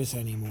trailers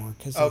anymore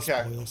because they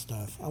spoil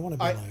stuff. I want to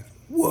be like,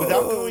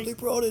 whoa, they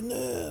brought in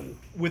them.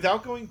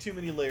 Without going too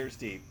many layers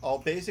deep, I'll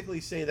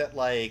basically say that,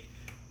 like,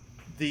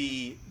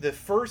 the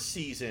first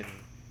season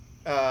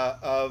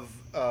of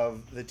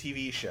the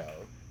TV show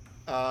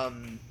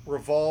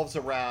revolves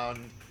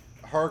around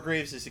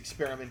Hargraves'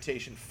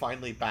 experimentation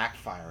finally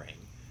backfiring.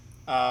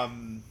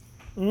 And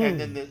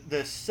then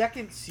the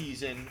second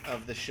season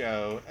of the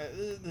show,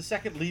 the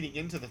second leading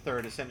into the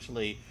third,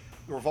 essentially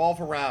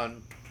revolve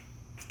around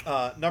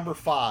number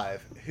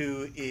 5,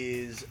 who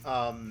is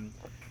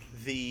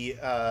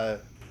the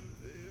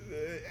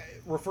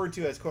referred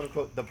to as quote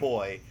unquote the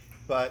boy,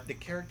 but the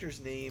character's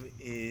name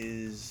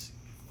is,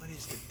 what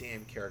is the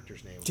damn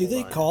character's name? Do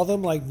they call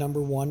them like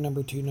number 1,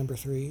 number 2, number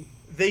 3?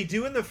 They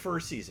do in the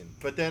first season,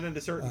 but then at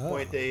a certain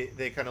point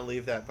they kind of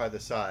leave that by the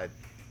side.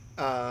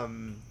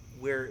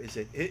 Where is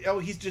it?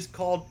 He's just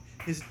called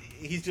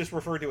he's just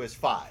referred to as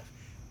 5.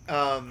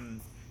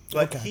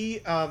 But he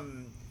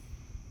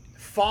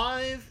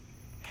 5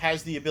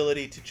 has the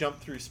ability to jump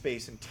through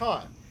space and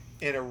time.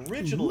 And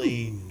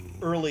originally,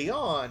 early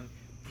on,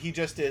 he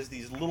just does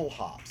these little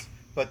hops.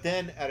 But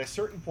then at a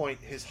certain point,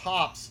 his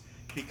hops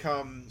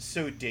become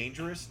so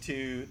dangerous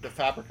to the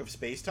fabric of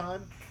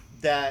space-time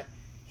that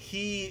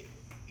he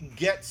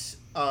gets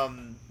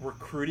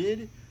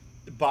recruited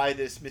by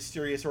this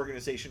mysterious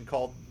organization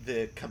called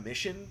the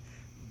Commission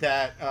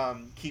that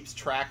keeps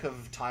track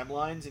of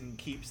timelines and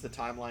keeps the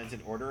timelines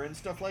in order and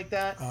stuff like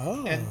that.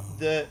 And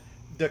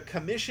the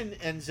Commission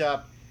ends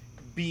up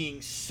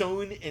being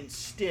sewn and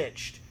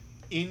stitched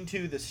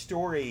into the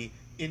story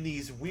in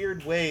these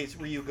weird ways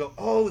where you go,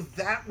 oh,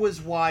 that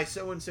was why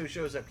so-and-so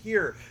shows up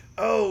here.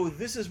 Oh,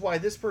 this is why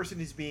this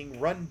person is being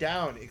run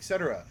down,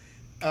 etc.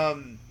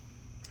 And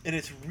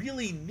it's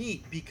really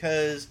neat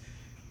because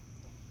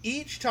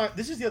each time...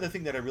 This is the other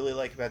thing that I really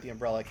like about the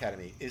Umbrella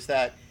Academy, is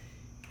that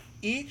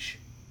each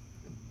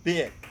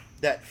bit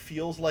that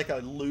feels like a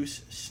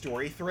loose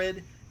story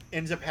thread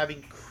ends up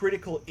having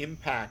critical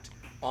impact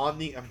on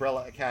the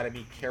Umbrella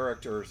Academy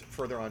characters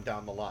further on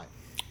down the line.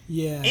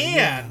 Yeah.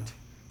 And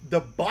the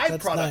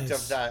byproduct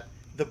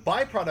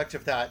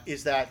of that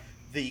is that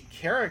the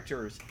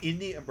characters in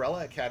the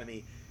Umbrella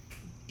Academy,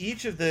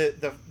 each of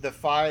the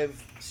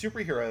 5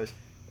 superheroes,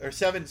 or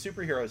 7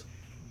 superheroes,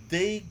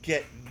 they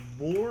get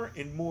more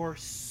and more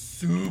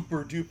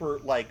super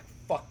duper, like,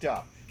 fucked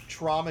up,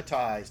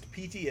 traumatized,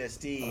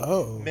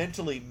 PTSD,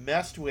 mentally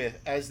messed with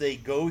as they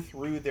go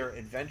through their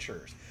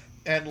adventures.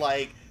 And,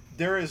 like,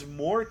 there is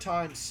more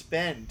time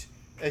spent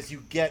as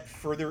you get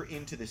further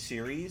into the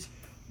series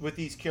with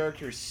these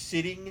characters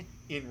sitting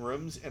in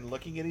rooms and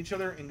looking at each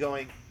other and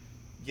going,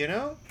 you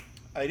know,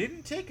 I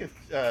didn't take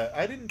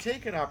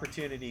an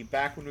opportunity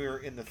back when we were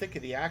in the thick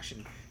of the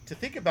action to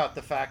think about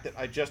the fact that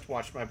I just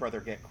watched my brother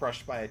get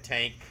crushed by a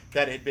tank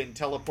that had been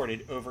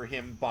teleported over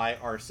him by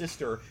our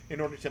sister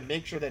in order to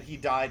make sure that he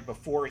died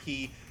before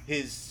his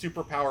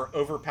superpower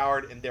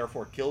overpowered and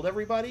therefore killed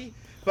everybody.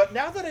 But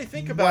now that I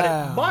think about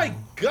it, my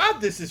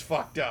God, this is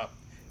fucked up.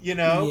 You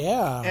know?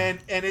 Yeah. And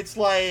it's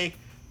like,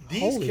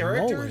 these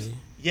characters... Moly.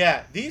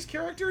 Yeah, these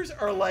characters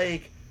are,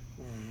 like,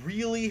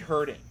 really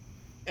hurting.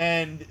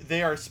 And they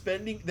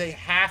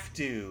have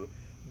to,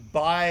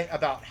 by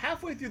about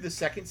halfway through the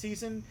second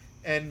season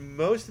and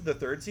most of the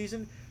third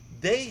season,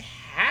 they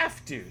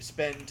have to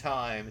spend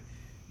time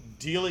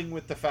dealing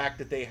with the fact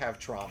that they have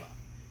trauma.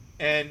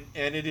 And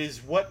it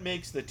is what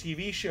makes the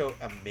TV show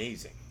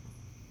amazing.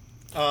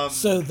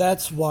 So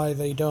that's why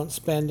they don't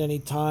spend any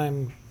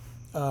time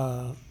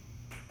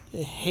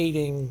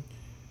hating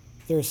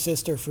their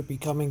sister for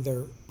becoming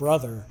their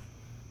brother,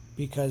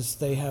 because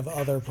they have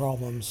other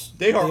problems.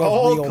 They are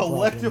all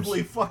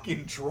collectively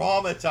fucking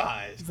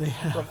traumatized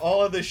from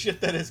all of the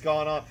shit that has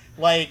gone on.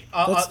 Like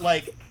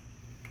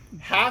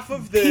half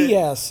of the...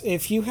 P.S.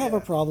 If you have a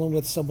problem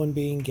with someone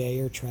being gay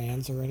or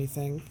trans or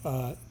anything,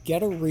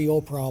 get a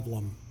real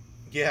problem.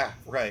 Yeah,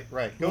 right.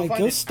 Go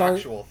find an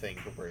actual thing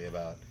to worry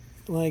about.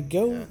 Like,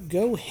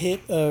 go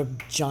hit a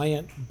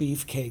giant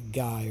beefcake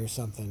guy or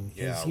something.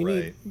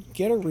 Yeah,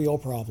 get a real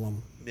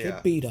problem. Yeah.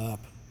 Get beat up.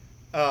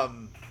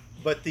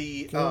 But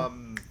the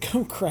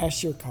go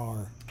crash your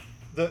car.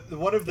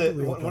 One of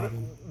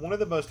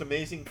the most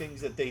amazing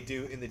things that they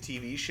do in the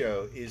TV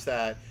show is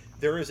that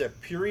there is a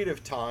period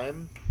of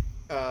time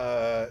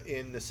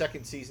in the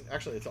second season.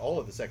 Actually, it's all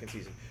of the second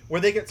season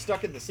where they get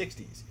stuck in the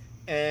 60s,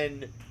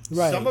 and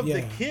some of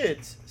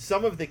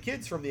the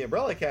kids from the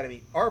Umbrella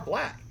Academy are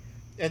black,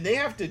 and they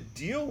have to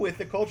deal with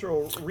the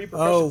cultural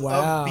repercussions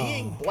of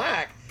being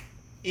black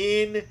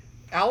in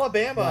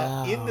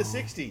Alabama in the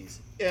 60s.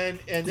 And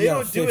they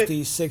don't do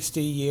 50,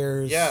 60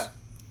 years. Yeah.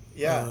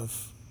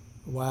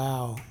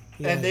 Wow.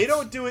 Yes. And they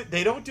don't do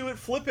it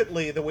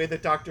flippantly the way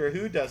that Doctor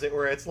Who does it,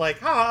 where it's like,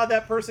 haha,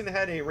 that person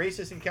had a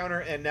racist encounter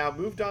and now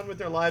moved on with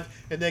their lives,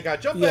 and they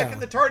got jumped back in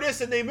the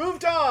TARDIS and they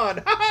moved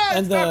on. Haha,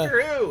 it's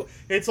Doctor Who.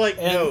 It's like,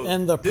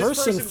 and the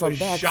person from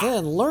back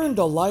then learned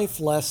a life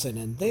lesson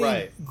and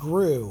they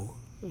grew.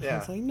 Yeah.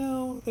 It's like,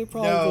 no, they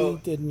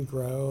probably didn't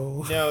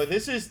grow. No,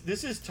 this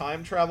is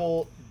time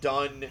travel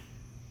done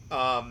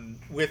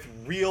with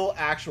real,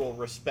 actual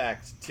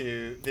respect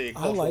to the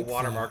cultural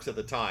watermarks of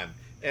the time.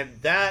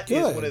 And that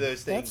Good. is one of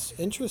those things. That's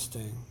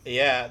interesting.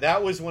 Yeah,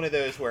 that was one of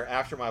those where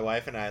after my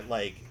wife and I,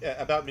 like,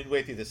 about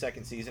midway through the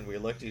second season, we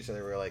looked at each other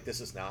and we were like,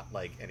 this is not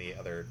like any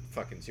other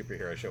fucking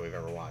superhero show we've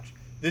ever watched.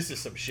 This is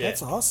some shit.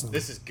 That's awesome.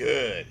 This is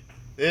good.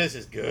 This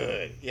is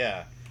good.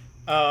 Yeah.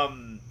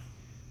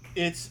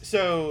 It's,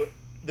 so,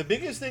 the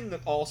biggest thing that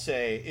I'll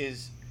say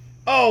is,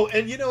 oh,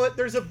 and you know what?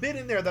 There's a bit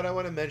in there that I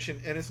want to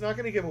mention, and it's not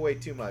going to give away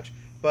too much,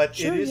 but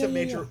sure, it is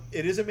yeah.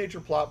 It is a major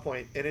plot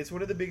point, and it's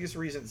one of the biggest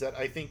reasons that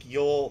I think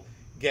you'll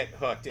get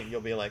hooked and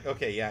you'll be like,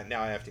 okay, yeah,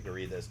 now I have to go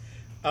read this.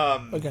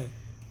 Okay.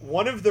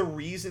 One of the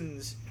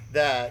reasons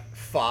that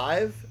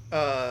Five,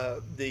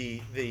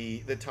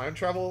 the time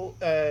travel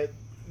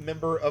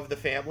member of the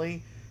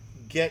family,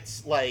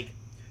 gets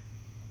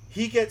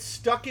he gets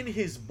stuck in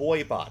his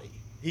boy body.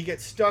 He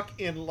gets stuck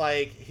in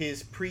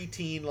his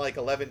preteen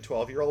 11,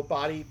 12-year-old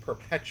body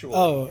perpetually.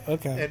 Oh,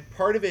 okay. And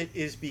part of it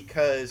is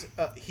because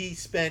he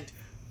spent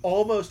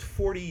almost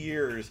 40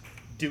 years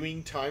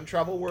doing time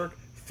travel work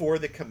for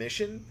the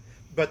commission.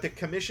 But the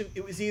commission,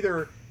 it was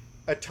either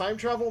a time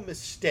travel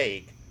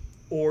mistake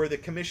or the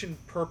commission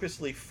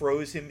purposely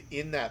froze him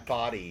in that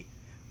body.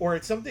 Or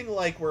it's something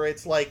where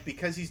it's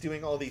because he's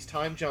doing all these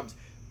time jumps,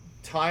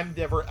 time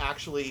never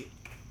actually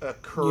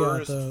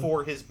occurs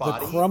for his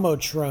body. The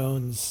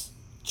chromotrons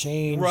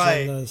change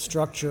right. in the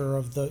structure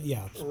of the,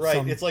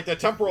 Right, it's like the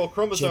temporal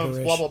chromosomes,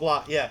 gibberish. blah, blah,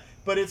 blah, yeah.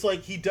 But it's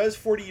he does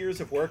 40 years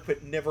of work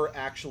but never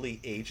actually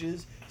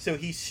ages. So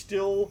he's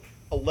still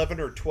 11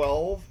 or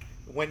 12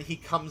 when he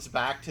comes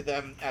back to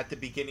them at the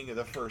beginning of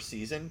the first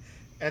season,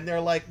 and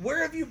they're like,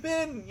 where have you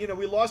been?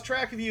 We lost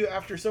track of you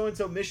after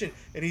so-and-so mission.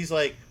 And he's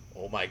like,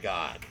 oh my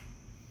God,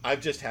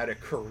 I've just had a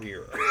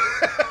career.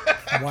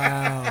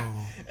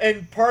 Wow.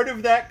 And part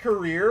of that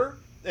career,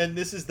 and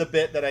this is the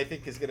bit that I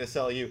think is going to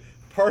sell you,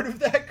 part of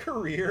that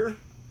career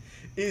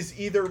is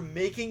either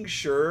making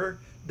sure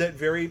that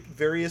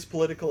various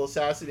political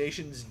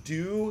assassinations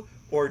do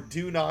or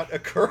do not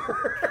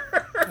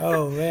occur.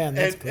 Oh man,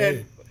 that's great.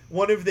 And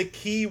one of the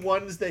key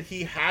ones that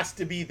he has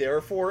to be there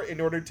for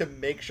in order to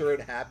make sure it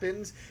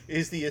happens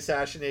is the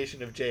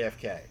assassination of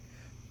JFK.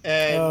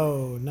 And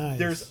oh, nice.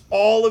 There's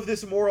all of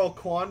this moral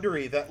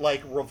quandary that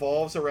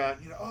revolves around,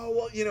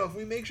 if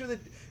we make sure that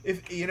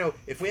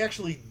if we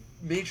actually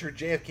made sure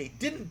JFK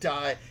didn't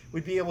die,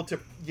 we'd be able to,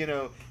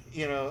 and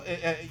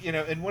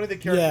one of the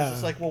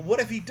characters is well, what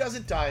if he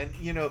doesn't die?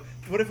 And,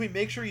 what if we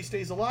make sure he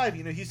stays alive?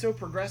 He's so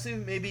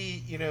progressive, maybe,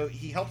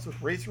 he helps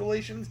with race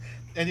relations.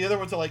 And the other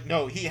ones are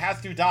no, he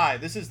has to die.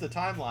 This is the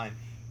timeline.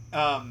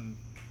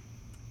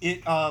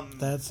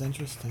 That's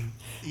interesting.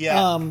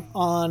 Yeah.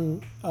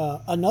 On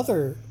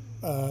another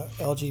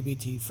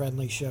LGBT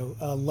friendly show,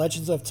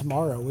 Legends of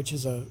Tomorrow, which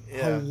is a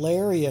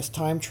hilarious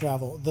time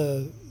travel.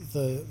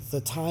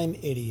 The Time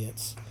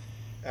Idiots.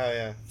 Oh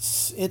yeah.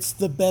 It's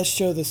the best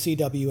show the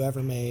CW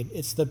ever made.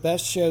 It's the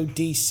best show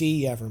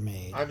DC ever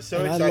made. I'm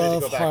so excited to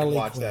go back and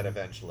watch that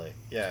eventually.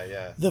 Yeah,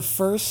 yeah. The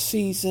first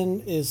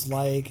season is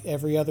like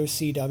every other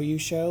CW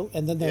show,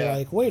 and then they're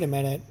like, wait a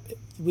minute,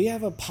 we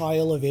have a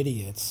pile of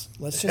idiots.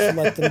 Let's just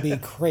let them be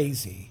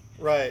crazy.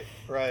 Right,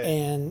 right.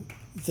 And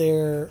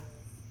they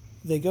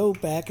go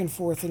back and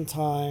forth in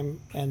time,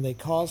 and they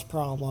cause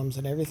problems,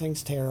 and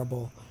everything's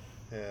terrible.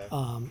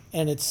 Yeah.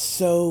 And it's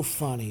so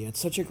funny. It's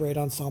such a great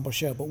ensemble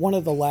show. But one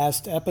of the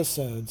last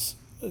episodes,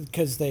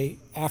 because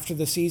after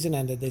the season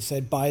ended, they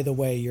said, by the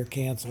way, you're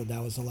canceled.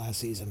 That was the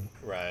last season.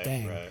 Right,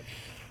 Dang. right.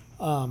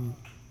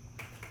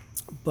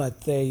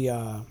 But they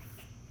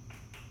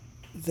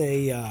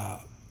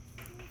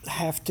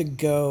have to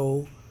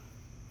go.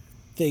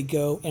 They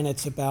go, and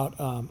it's about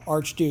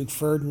Archduke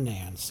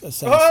Ferdinand's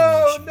assassination.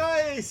 Oh,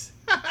 nice!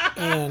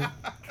 And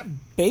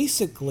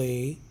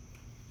basically,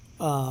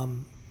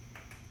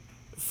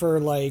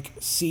 for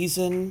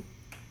season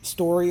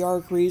story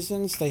arc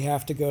reasons, they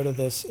have to go to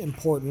this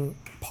important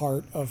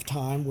part of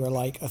time where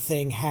a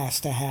thing has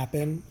to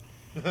happen,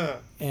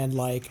 and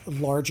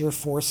larger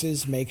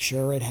forces make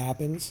sure it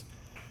happens.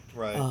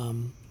 Right.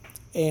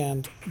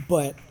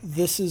 But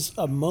this is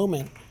a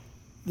moment.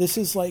 This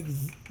is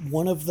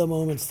one of the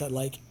moments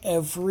that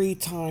every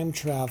time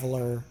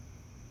traveler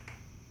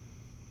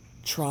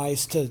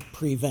tries to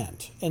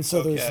prevent. And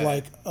so there's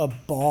a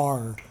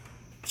bar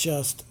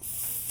just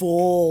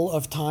full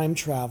of time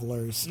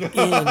travelers in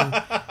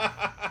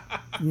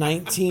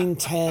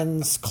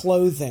 1910s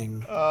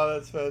clothing. Oh,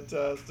 that's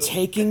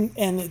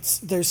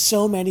fantastic. There's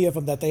so many of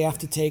them that they have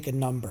to take a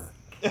number.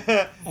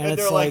 And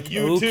it's they're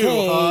you okay,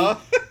 too, huh?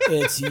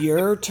 it's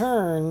your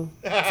turn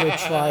to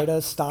try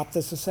to stop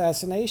this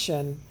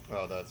assassination.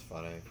 Oh, that's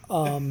funny.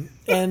 And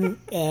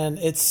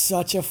it's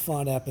such a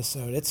fun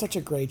episode. It's such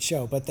a great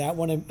show. But that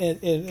one,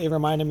 it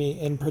reminded me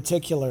in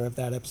particular of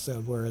that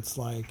episode where it's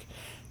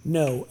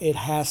no, it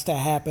has to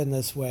happen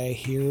this way.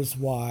 Here's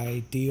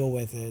why. Deal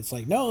with it. It's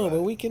no,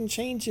 but we can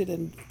change it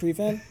and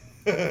prevent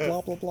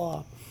blah, blah,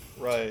 blah.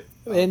 Right.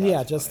 Oh, and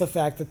just the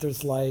fact that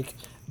there's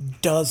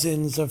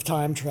dozens of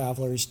time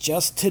travelers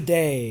just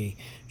today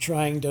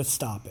trying to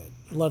stop it,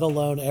 let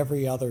alone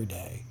every other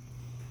day.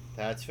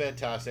 That's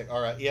fantastic.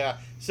 All right, yeah.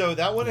 So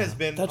that one has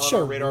been that on show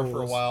our radar for a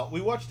rules. while.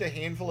 We watched a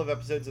handful of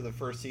episodes of the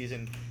first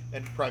season,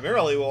 and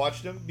primarily we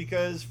watched them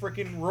because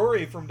freaking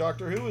Rory from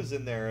Doctor Who is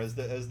in there as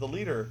the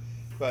leader.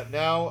 But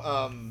now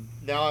I'm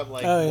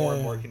like more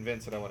and more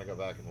convinced that I want to go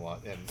back and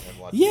watch and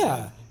watch.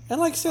 Yeah, and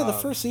like I said, the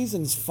Um, first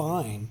season's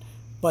fine,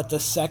 but the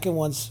second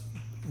one's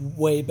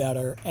way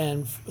better.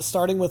 And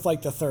starting with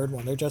like the third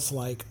one, they're just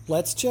like,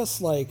 let's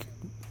just like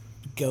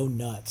go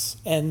nuts,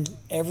 and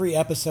every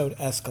episode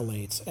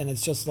escalates, and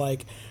it's just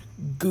like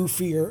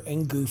goofier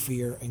and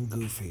goofier and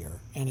goofier,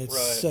 and it's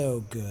Right.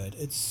 so good.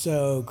 It's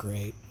so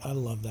great. I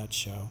love that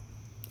show.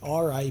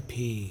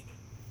 R.I.P.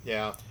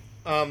 Yeah.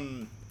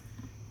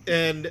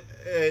 And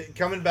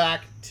coming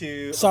back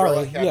to Sorry,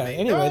 Umbrella Academy. yeah.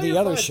 Anyway, No, the you're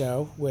other fine.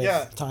 should with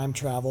Yeah. time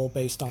travel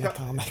based on a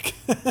comic.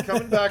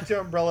 Coming back to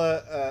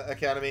Umbrella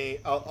Academy,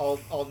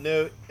 I'll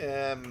note.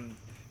 I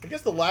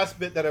guess the last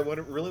bit that I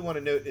really want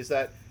to note is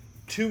that,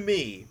 to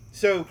me,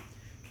 so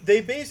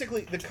they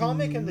basically the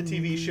comic and the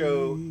TV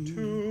show.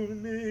 To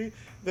me,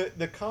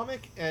 the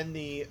comic and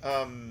the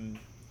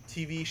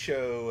TV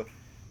show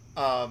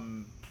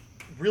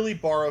really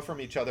borrow from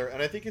each other,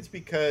 and I think it's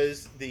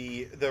because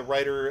the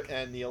writer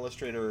and the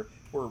illustrator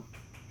were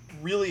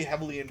really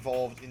heavily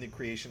involved in the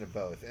creation of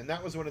both, and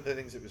that was one of the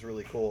things that was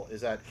really cool, is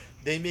that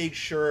they made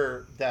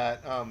sure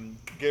that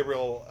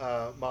Gabriel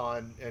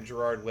Mon and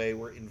Gerard Way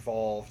were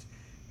involved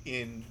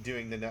in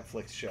doing the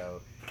Netflix show.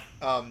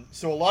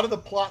 So a lot of the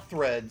plot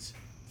threads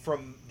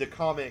from the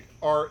comic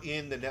are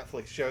in the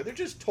Netflix show. They're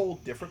just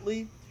told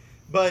differently,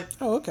 but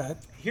Oh, okay.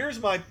 here's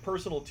my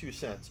personal 2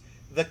 cents.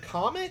 The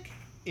comic,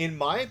 in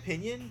my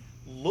opinion,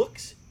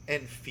 looks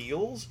and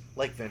feels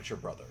like Venture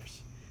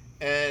Brothers,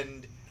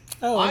 and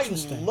Oh,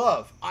 interesting.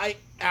 I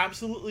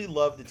absolutely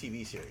love the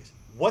TV series.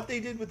 What they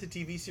did with the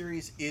TV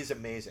series is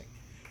amazing.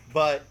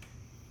 But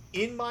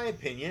in my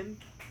opinion,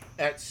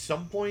 at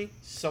some point,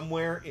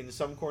 somewhere in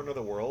some corner of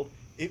the world,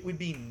 it would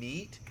be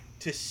neat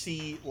to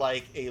see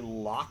like a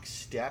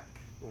lockstep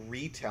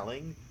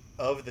retelling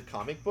of the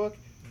comic book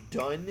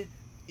done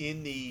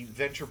in the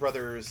Venture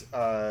Brothers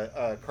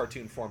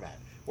cartoon format,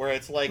 where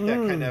it's like that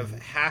kind of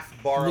half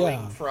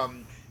borrowing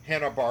from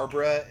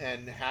Hanna-Barbara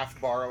and half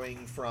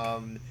borrowing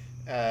from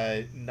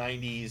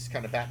 90s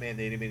kind of Batman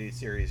the Animated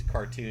Series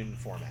cartoon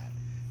format.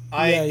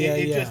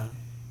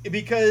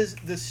 Because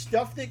the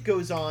stuff that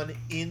goes on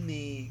in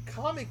the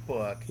comic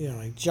book,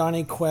 Like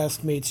Johnny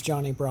Quest meets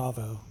Johnny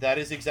Bravo. that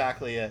is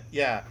exactly it.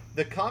 Yeah,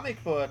 the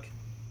comic book,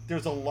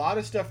 there's a lot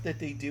of stuff that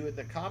they do in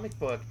the comic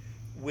book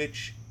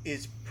which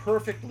is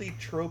perfectly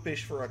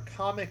tropish for a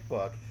comic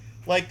book.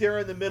 Like they're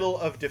in the middle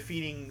of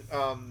defeating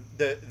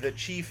the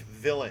chief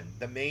villain,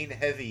 the main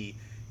heavy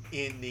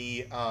in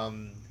the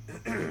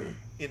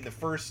in the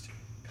first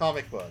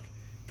comic book,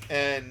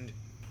 and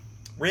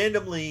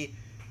randomly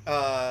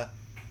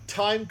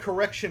time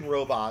correction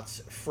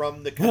robots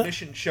from the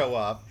commission show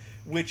up,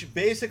 which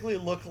basically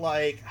look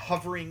like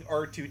hovering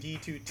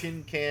R2-D2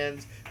 tin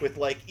cans with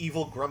like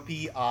evil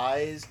grumpy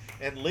eyes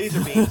and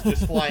laser beams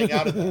just flying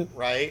out of them,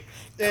 right?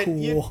 And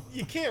Cool.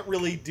 you can't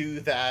really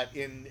do that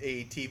in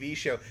a TV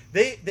show.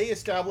 They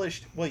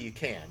established, well, you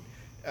can.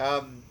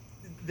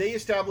 They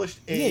established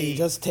you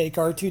just take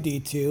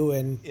R2-D2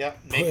 and make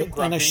him put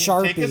grumpy, on a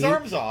Sharpie, take his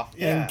arms off,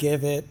 and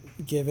give it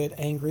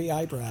angry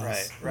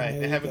eyebrows. Right,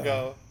 there and have you it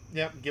go.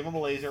 Yep, give him a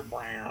laser.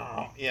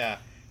 Yeah,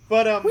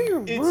 but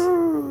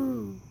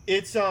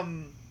it's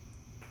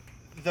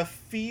the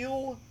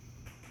feel.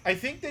 I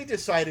think they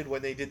decided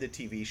when they did the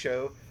TV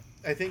show.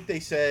 I think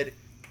they said,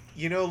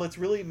 let's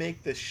really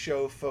make this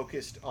show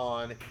focused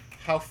on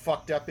how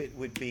fucked up it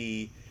would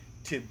be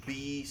to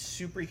be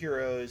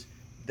superheroes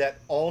that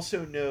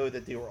also know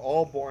that they were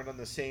all born on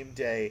the same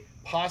day,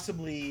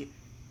 possibly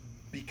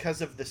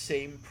because of the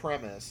same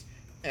premise,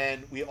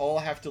 and we all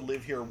have to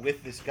live here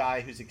with this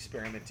guy who's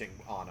experimenting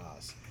on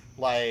us.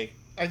 Like,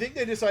 I think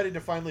they decided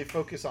to finally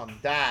focus on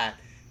that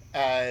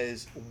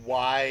as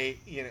why,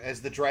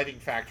 as the driving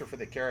factor for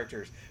the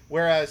characters.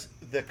 Whereas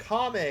the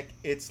comic,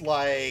 it's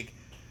like,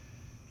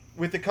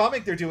 with the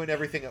comic, they're doing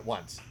everything at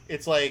once.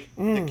 It's like,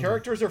 the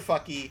characters are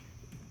fucky,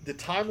 the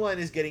timeline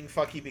is getting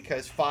fucky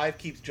because 5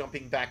 keeps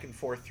jumping back and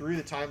forth through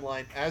the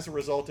timeline as a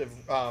result of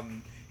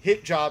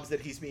hit jobs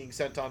that he's being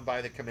sent on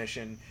by the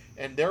commission,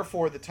 and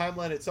therefore the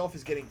timeline itself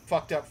is getting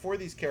fucked up for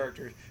these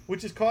characters,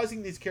 which is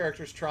causing these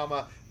characters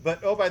trauma.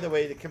 But oh, by the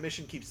way, the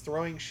commission keeps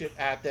throwing shit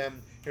at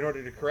them in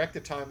order to correct the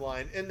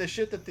timeline, and the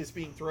shit that is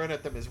being thrown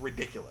at them is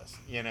ridiculous.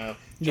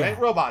 Giant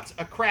robots,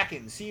 a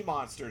kraken, sea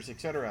monsters,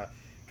 etc.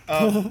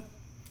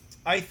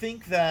 I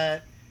think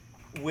that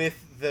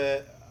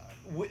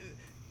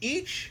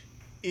each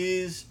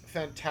is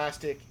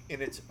fantastic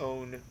in its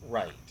own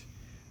right,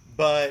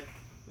 but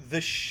the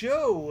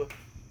show,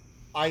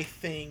 I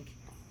think,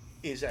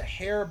 is a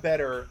hair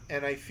better,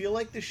 and I feel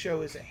like the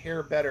show is a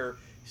hair better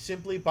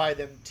simply by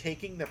them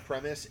taking the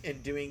premise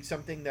and doing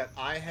something that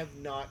I have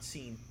not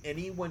seen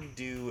anyone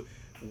do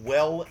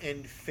well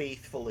and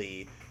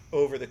faithfully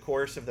over the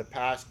course of the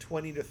past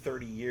 20 to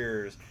 30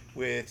 years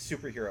with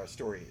superhero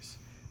stories.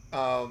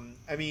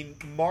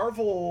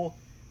 Marvel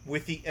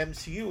with the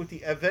MCU, with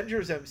the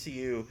Avengers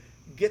MCU,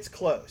 gets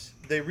close.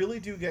 They really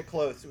do get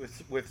close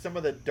with some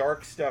of the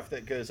dark stuff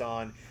that goes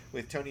on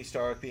with Tony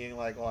Stark being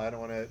like, well, I don't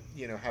want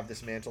to, have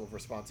this mantle of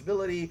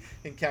responsibility,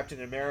 and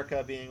Captain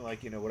America being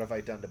like, what have I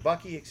done to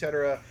Bucky,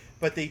 etc.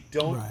 But they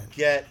don't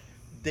get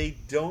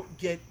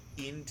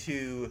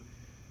into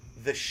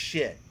the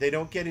shit. They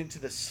don't get into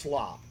the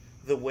slop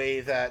the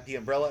way that the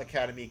Umbrella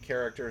Academy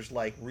characters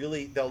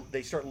really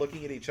they start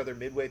looking at each other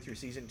midway through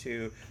season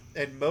 2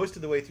 and most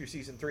of the way through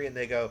season 3, and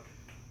they go,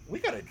 we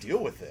got to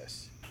deal with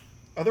this.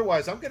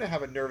 Otherwise, I'm going to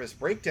have a nervous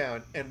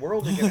breakdown, and we're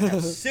only going to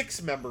have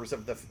 6 members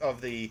of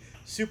the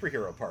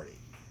superhero party.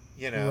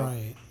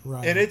 Right.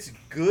 And it's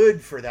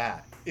good for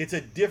that. It's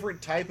a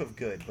different type of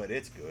good, but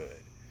it's good.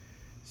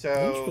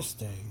 So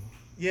interesting.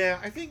 Yeah,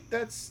 I think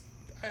that's.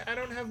 I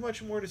don't have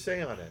much more to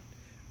say on it.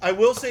 I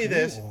will say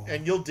this,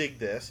 and you'll dig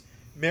this.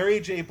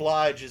 Mary J.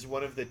 Blige is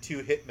one of the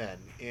 2 hitmen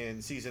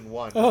in season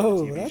 1.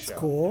 Oh, that's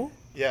cool.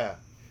 Yeah.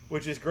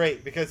 Which is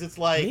great, because it's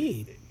like,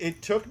 neat.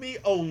 It took me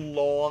a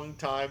long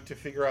time to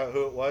figure out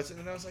who it was, and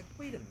then I was like,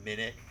 wait a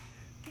minute.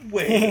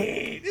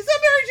 Wait, is that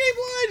Mary J.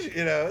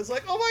 Blige? It's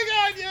like, oh my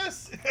god,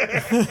 yes!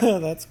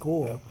 That's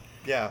cool.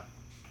 Yeah.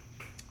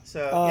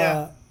 So,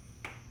 yeah.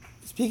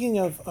 Speaking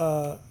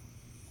of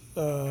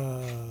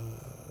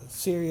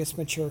serious,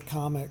 mature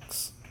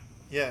comics.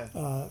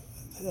 Yeah.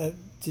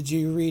 Did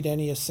you read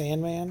any of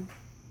Sandman?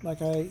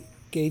 Like I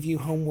gave you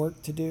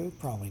homework to do?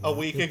 Probably not. A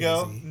week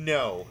ago? Busy.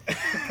 No.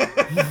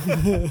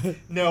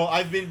 No,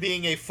 I've been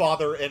being a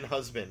father and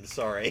husband.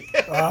 Sorry.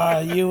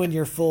 You and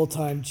your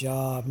full-time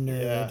job,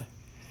 nerd. Yeah.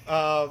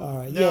 All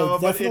right. No, yeah,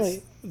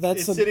 definitely.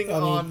 It's sitting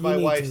on my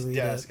wife's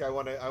desk. It. I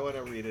want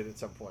to read it at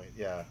some point.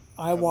 Yeah.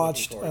 I've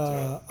watched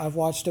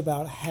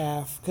about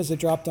half because it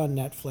dropped on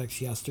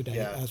Netflix yesterday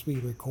as we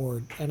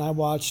record, and I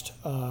watched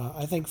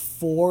I think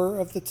 4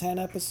 of the 10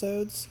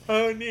 episodes.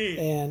 Oh, neat!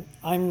 And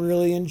I'm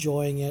really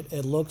enjoying it.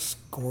 It looks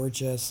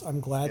gorgeous. I'm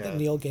glad that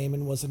Neil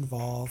Gaiman was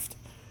involved.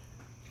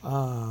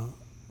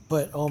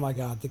 But oh my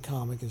god, the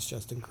comic is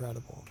just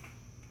incredible.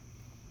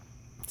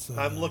 So,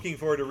 I'm looking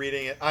forward to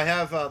reading it. I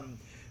have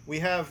we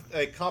have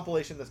a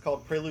compilation that's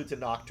called Preludes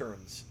and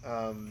Nocturnes.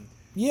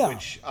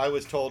 Which I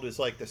was told is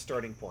like the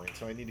starting point,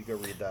 so I need to go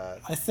read that.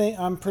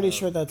 I'm pretty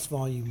sure that's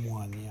volume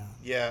 1.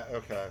 Yeah. Yeah.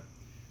 Okay.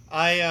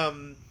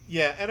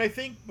 And I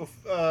think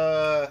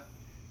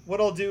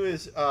what I'll do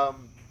is I'll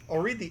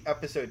read the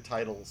episode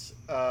titles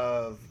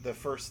of the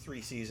first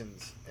 3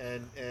 seasons,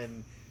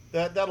 and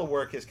that'll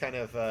work as kind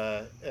of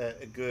a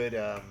good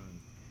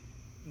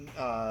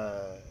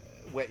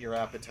whet your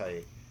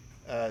appetite.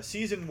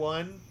 Season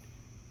 1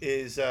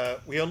 is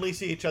We Only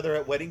See Each Other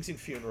at Weddings and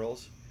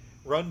Funerals,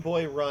 Run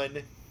Boy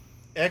Run,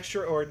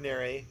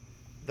 Extraordinary,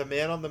 The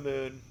Man on the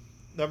Moon,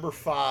 number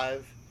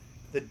 5,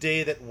 The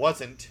Day That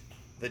Wasn't,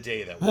 The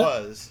Day That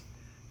Was,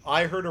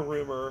 I Heard a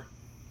Rumor,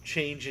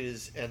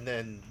 Changes, and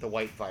then The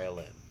White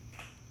Violin.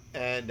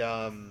 And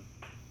oh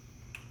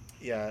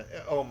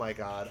my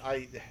god,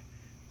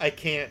 I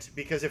can't,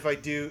 because if I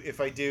do,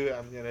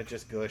 I'm gonna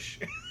just gush.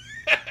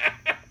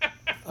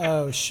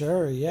 Oh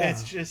sure, yeah.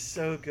 It's just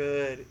so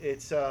good.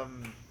 It's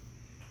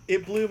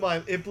it blew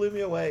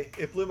me away.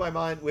 It blew my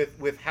mind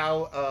with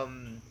how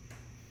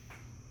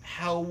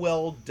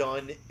well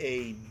done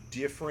a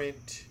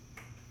different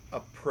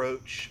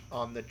approach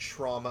on the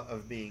trauma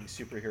of being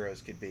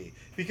superheroes could be.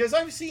 Because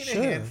I've seen a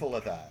handful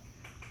of that.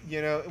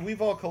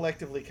 We've all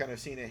collectively kind of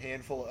seen a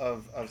handful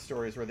of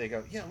stories where they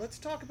go, yeah, let's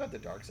talk about the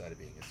dark side of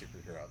being a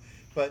superhero.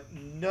 But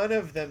none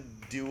of them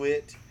do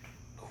it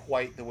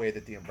quite the way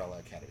that the Umbrella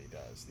Academy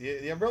does.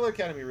 The Umbrella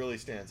Academy really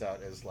stands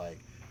out as like,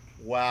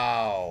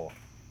 wow,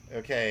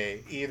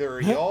 okay,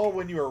 either y'all,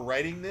 when you were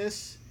writing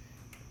this,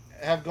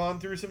 have gone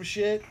through some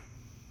shit,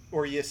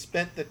 or you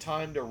spent the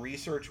time to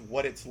research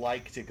what it's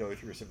like to go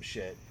through some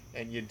shit,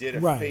 and you did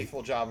a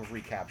faithful job of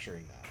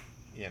recapturing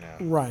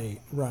that,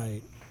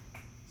 Right.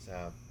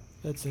 So.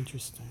 That's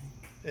interesting.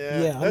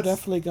 Yeah, I'm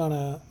definitely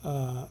gonna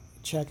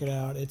check it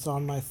out. It's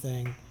on my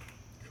thing.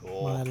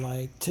 Cool.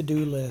 My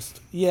to-do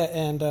list. Yeah,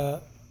 and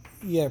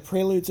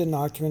Preludes and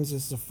Nocturnes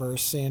is the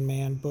first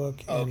Sandman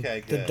book. And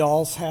okay, good. The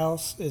Doll's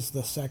House is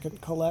the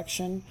second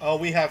collection. Oh,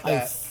 we have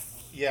that.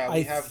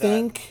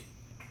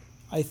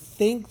 I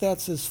think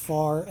that's as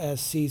far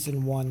as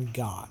season 1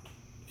 got.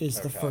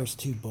 Is the first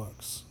 2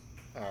 books.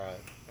 All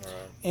right.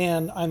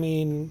 And I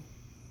mean,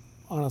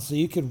 honestly,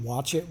 you could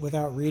watch it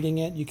without reading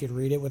it. You could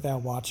read it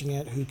without watching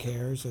it. Who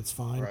cares? It's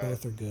fine. Right.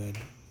 Both are good.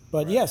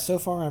 But yeah, so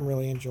far I'm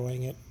really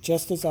enjoying it.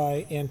 Just as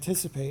I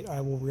anticipate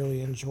I will really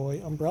enjoy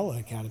Umbrella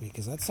Academy,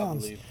 because that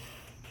sounds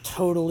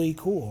totally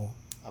cool.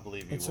 I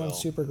believe you will. It sounds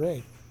super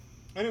great.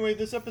 Anyway,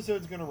 this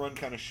episode's going to run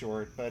kind of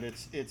short, but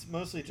it's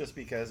mostly just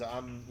because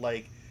I'm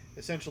like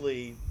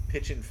essentially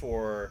pitching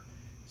for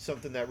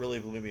something that really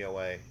blew me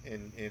away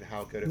in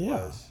how good it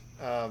was.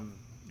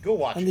 Go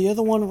watch it. And the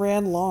other one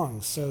ran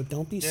long, so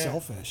don't be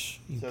selfish,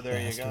 you So there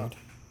bastard.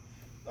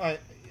 You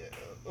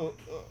go.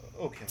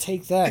 Okay.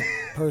 Take that,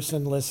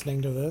 person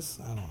listening to this.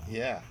 I don't know.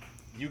 Yeah,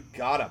 you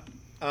got him.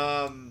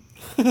 So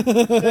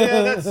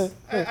yeah, that's.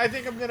 I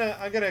think I'm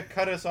gonna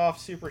cut us off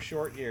super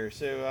short here.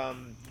 So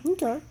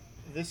Okay.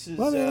 this is.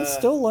 Well, I mean, it's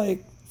still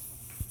like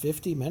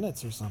 50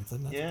 minutes or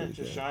something. That's yeah, pretty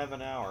just good. shy of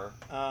an hour.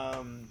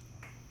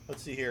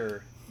 Let's see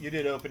here. You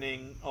did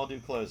opening. I'll do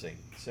closing.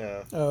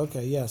 So. Oh,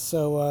 okay. Yeah.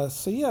 So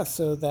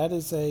that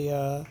is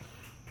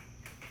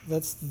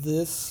that's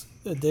this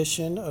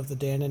edition of the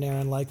Dan and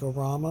Aaron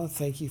Like-O-Rama.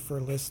 Thank you for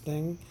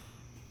listening,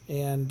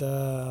 and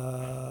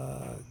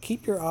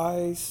keep your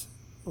eyes.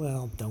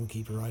 Well, don't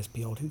keep your eyes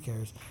peeled. Who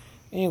cares?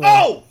 Anyway,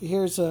 Oh!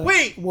 here's a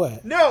Wait!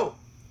 What? No!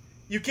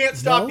 You can't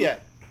stop No?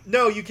 yet.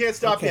 No, you can't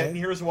stop Okay. yet, and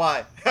here's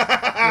why.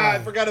 I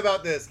forgot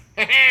about this.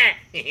 I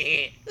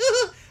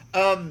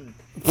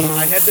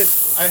had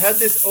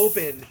this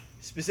open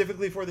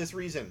specifically for this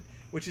reason,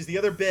 which is the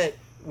other bit,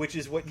 which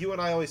is what you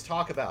and I always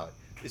talk about,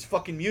 is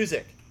fucking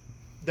music.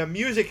 The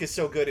music is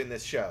so good in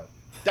this show.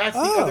 That's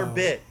the other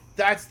bit.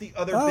 That's the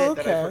other bit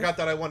that I forgot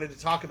that I wanted to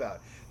talk about.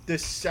 The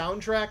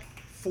soundtrack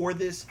for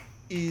this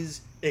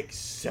is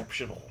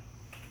exceptional.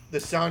 The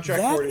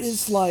soundtrack for it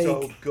is like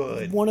so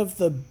good. one of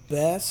the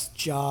best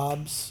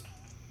jobs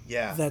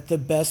Yeah. that the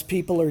best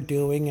people are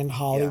doing in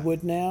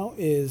Hollywood now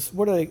is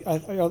what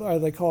are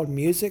they called?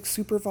 Music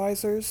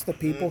supervisors, the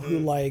people who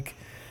like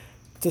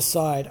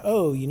decide,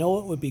 oh, you know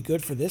what would be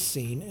good for this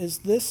scene is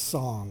this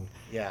song.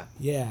 Yeah.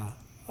 Yeah.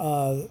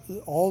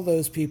 All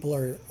those people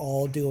are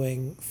all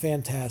doing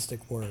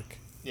fantastic work.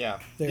 Yeah.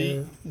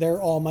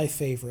 They're all my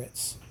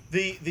favorites.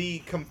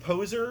 The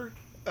composer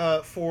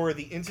for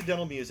the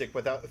incidental music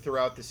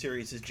throughout the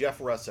series is Jeff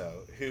Russo,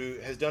 who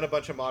has done a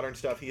bunch of modern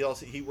stuff. He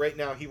wrote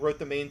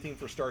the main theme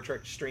for Star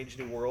Trek: Strange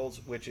New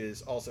Worlds, which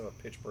is also a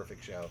pitch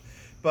perfect show.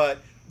 But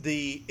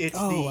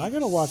I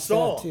gotta watch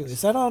songs. that too.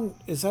 Is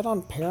that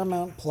on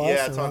Paramount Plus?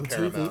 Yeah, it's or on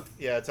Paramount. TV?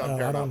 Yeah, it's on I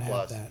Paramount don't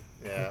Plus. have that.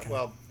 Yeah, Okay.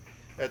 well,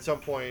 at some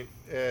point,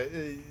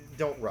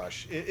 don't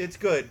rush. It's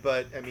good,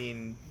 but I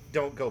mean,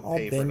 don't go I'll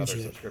pay for another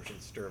binge it. subscription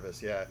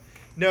service. Yeah,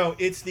 no,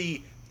 it's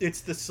the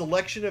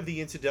selection of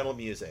the incidental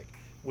music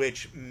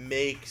which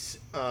makes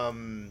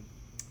the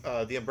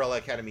Umbrella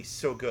Academy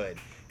so good.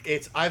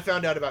 I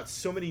found out about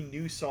so many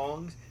new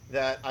songs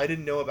that I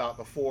didn't know about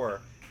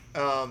before.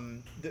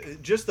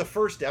 Just the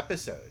first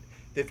episode,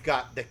 they've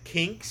got the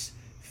Kinks,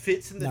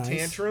 Fits in the Nice.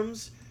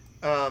 Tantrums,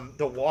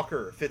 the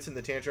Walker, Fits in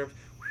the Tantrums.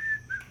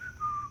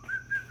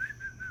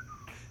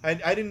 I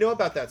didn't know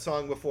about that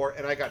song before,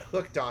 and I got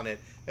hooked on it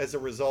as a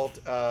result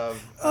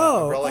of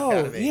Umbrella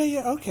Academy.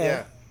 Yeah, okay.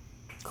 Yeah.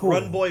 Cool.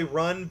 Run Boy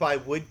Run by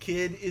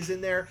Woodkid is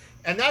in there.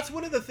 And that's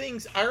one of the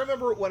things I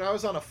remember when I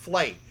was on a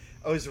flight.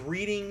 I was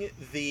reading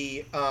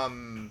the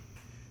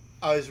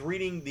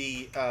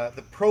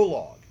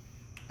prologue,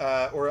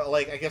 or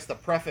like I guess the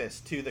preface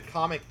to the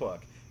comic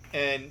book.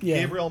 And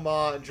Gabriel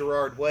Ma and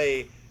Gerard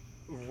Way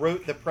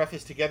wrote the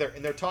preface together,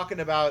 and they're talking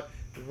about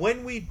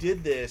when we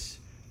did this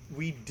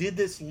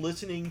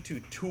listening to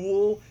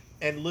Tool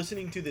and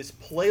listening to this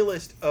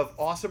playlist of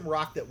awesome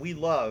rock that we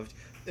loved,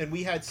 and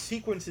we had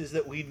sequences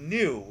that we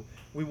knew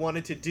we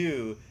wanted to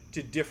do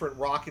to different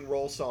rock and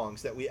roll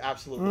songs that we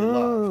absolutely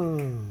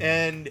loved.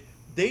 And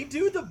they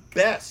do the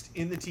best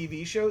in the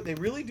TV show. They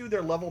really do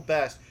their level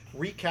best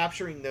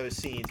recapturing those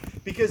scenes,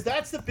 because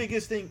that's the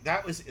biggest thing.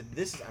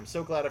 I'm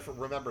so glad I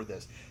remembered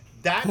this.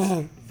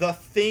 That's the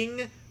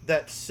thing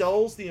that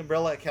sells the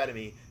Umbrella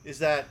Academy, is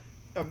that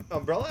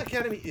Umbrella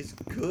Academy is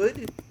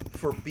good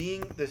for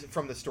being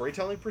from the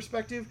storytelling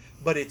perspective,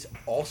 but it's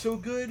also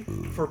good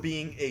for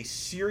being a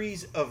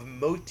series of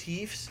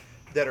motifs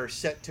that are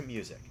set to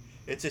music.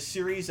 It's a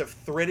series of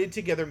threaded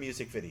together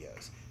music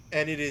videos,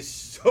 and it is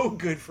so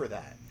good for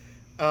that.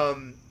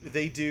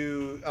 They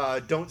do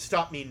Don't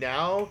Stop Me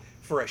Now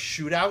for a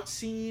shootout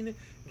scene.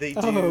 They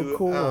do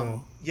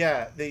cool.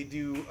 They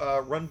do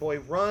Run Boy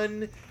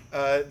Run.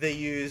 They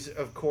use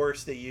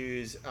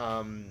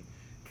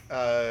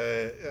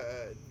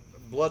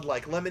Blood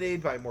Like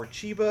Lemonade by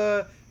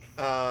Morcheeba.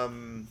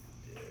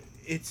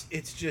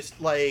 It's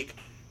just like,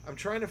 I'm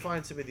trying to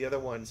find some of the other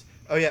ones.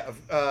 Oh yeah,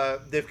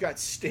 they've got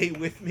Stay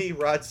With Me,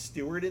 Rod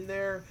Stewart in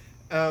there.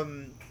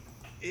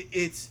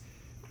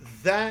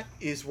 That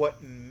is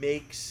what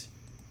makes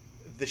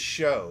the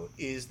show,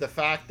 is the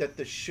fact that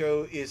the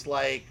show is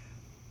like,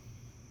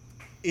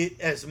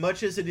 it, as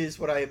much as it is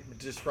what I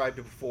described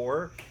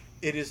before,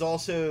 it is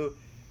also,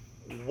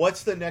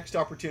 what's the next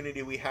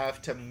opportunity we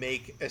have to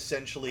make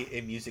essentially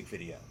a music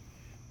video?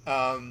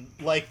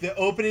 Like the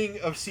opening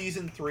of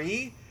season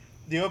 3.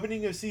 The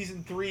opening of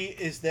season 3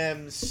 is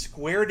them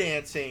square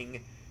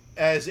dancing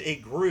as a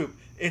group.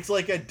 It's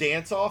like a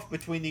dance-off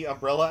between the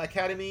Umbrella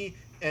Academy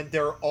and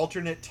their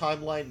alternate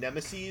timeline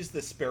nemesis,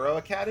 the Sparrow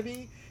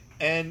Academy.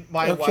 And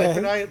my wife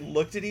and I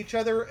looked at each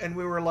other and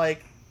we were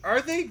like,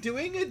 are they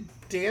doing a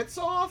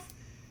dance-off?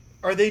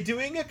 Are they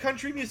doing a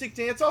country music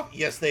dance-off?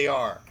 Yes, they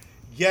are.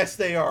 Yes,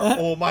 they are.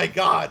 Oh my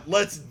God,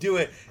 let's do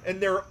it.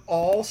 And they're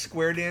all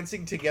square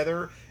dancing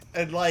together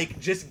and like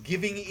just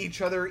giving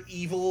each other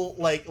evil,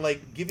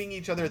 like giving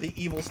each other the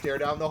evil stare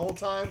down the whole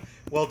time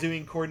while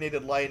doing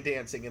coordinated line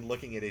dancing and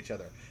looking at each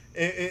other.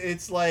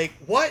 It's like,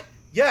 what?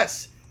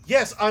 Yes,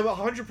 Yes, I'm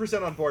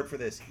 100% on board for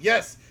this.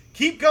 Yes,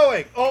 keep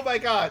going. Oh my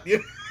god.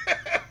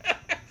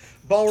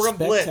 Ballroom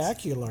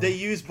Blitz. They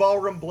use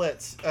Ballroom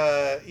Blitz.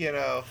 You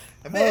know,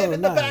 a man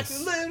in the back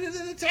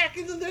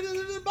attacking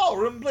the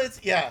Ballroom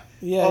Blitz. Yeah.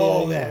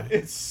 Man,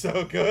 it's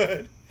so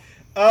good.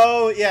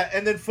 Oh yeah,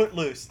 and then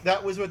Footloose.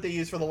 That was what they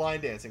used for the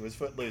line dancing. Was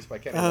Footloose by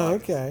Kenny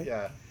Loggins. Okay.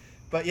 Yeah,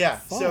 but yeah.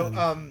 Fun. So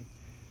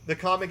the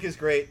comic is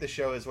great. The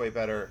show is way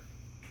better.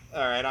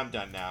 All right, I'm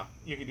done now.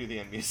 You can do the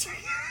end music.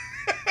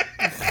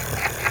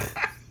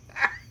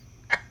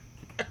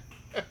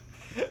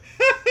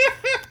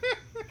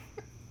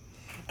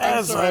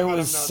 As I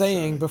was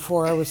saying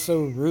before, I was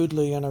so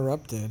rudely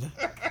interrupted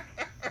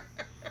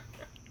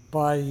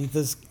by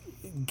this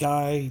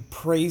guy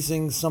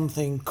praising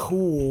something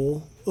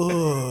cool.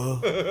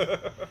 Ugh.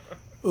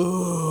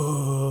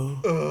 Ugh.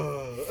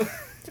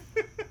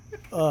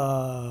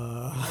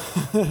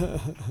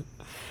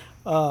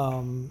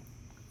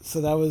 So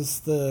that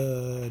was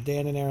the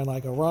Dan and Aaron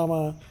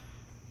Like-O-Rama.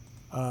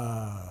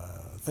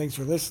 Thanks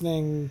for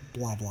listening.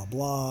 Blah, blah,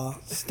 blah.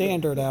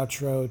 Standard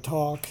outro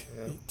talk.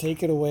 Yeah.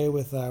 Take it away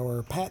with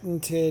our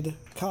patented,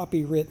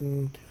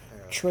 copywritten,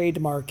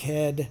 trademark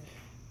head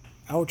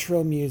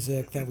outro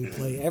music that we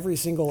play every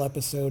single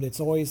episode. It's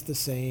always the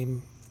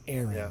same.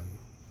 Aaron. Yeah.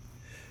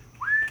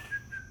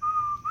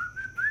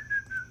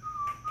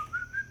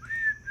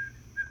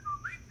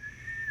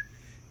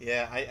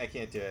 Yeah, I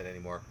can't do it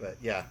anymore, but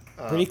yeah.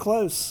 Pretty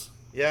close.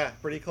 Yeah,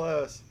 pretty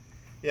close.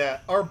 Yeah,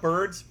 our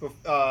birds,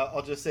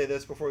 I'll just say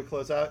this before we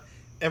close out.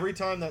 Every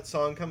time that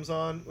song comes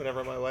on,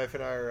 whenever my wife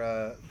and I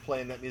are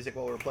playing that music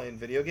while we're playing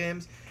video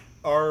games,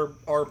 our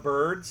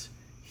birds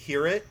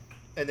hear it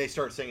and they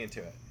start singing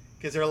to it.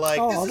 Because they're like,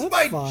 this is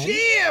my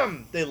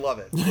jam! They love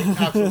it. They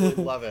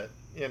absolutely love it.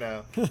 You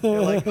know,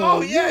 they're like,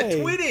 oh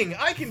yeah, twitting,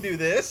 I can do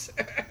this.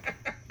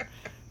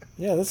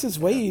 Yeah, this is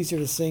way easier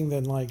to sing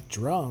than like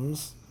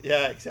drums.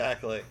 Yeah,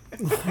 exactly.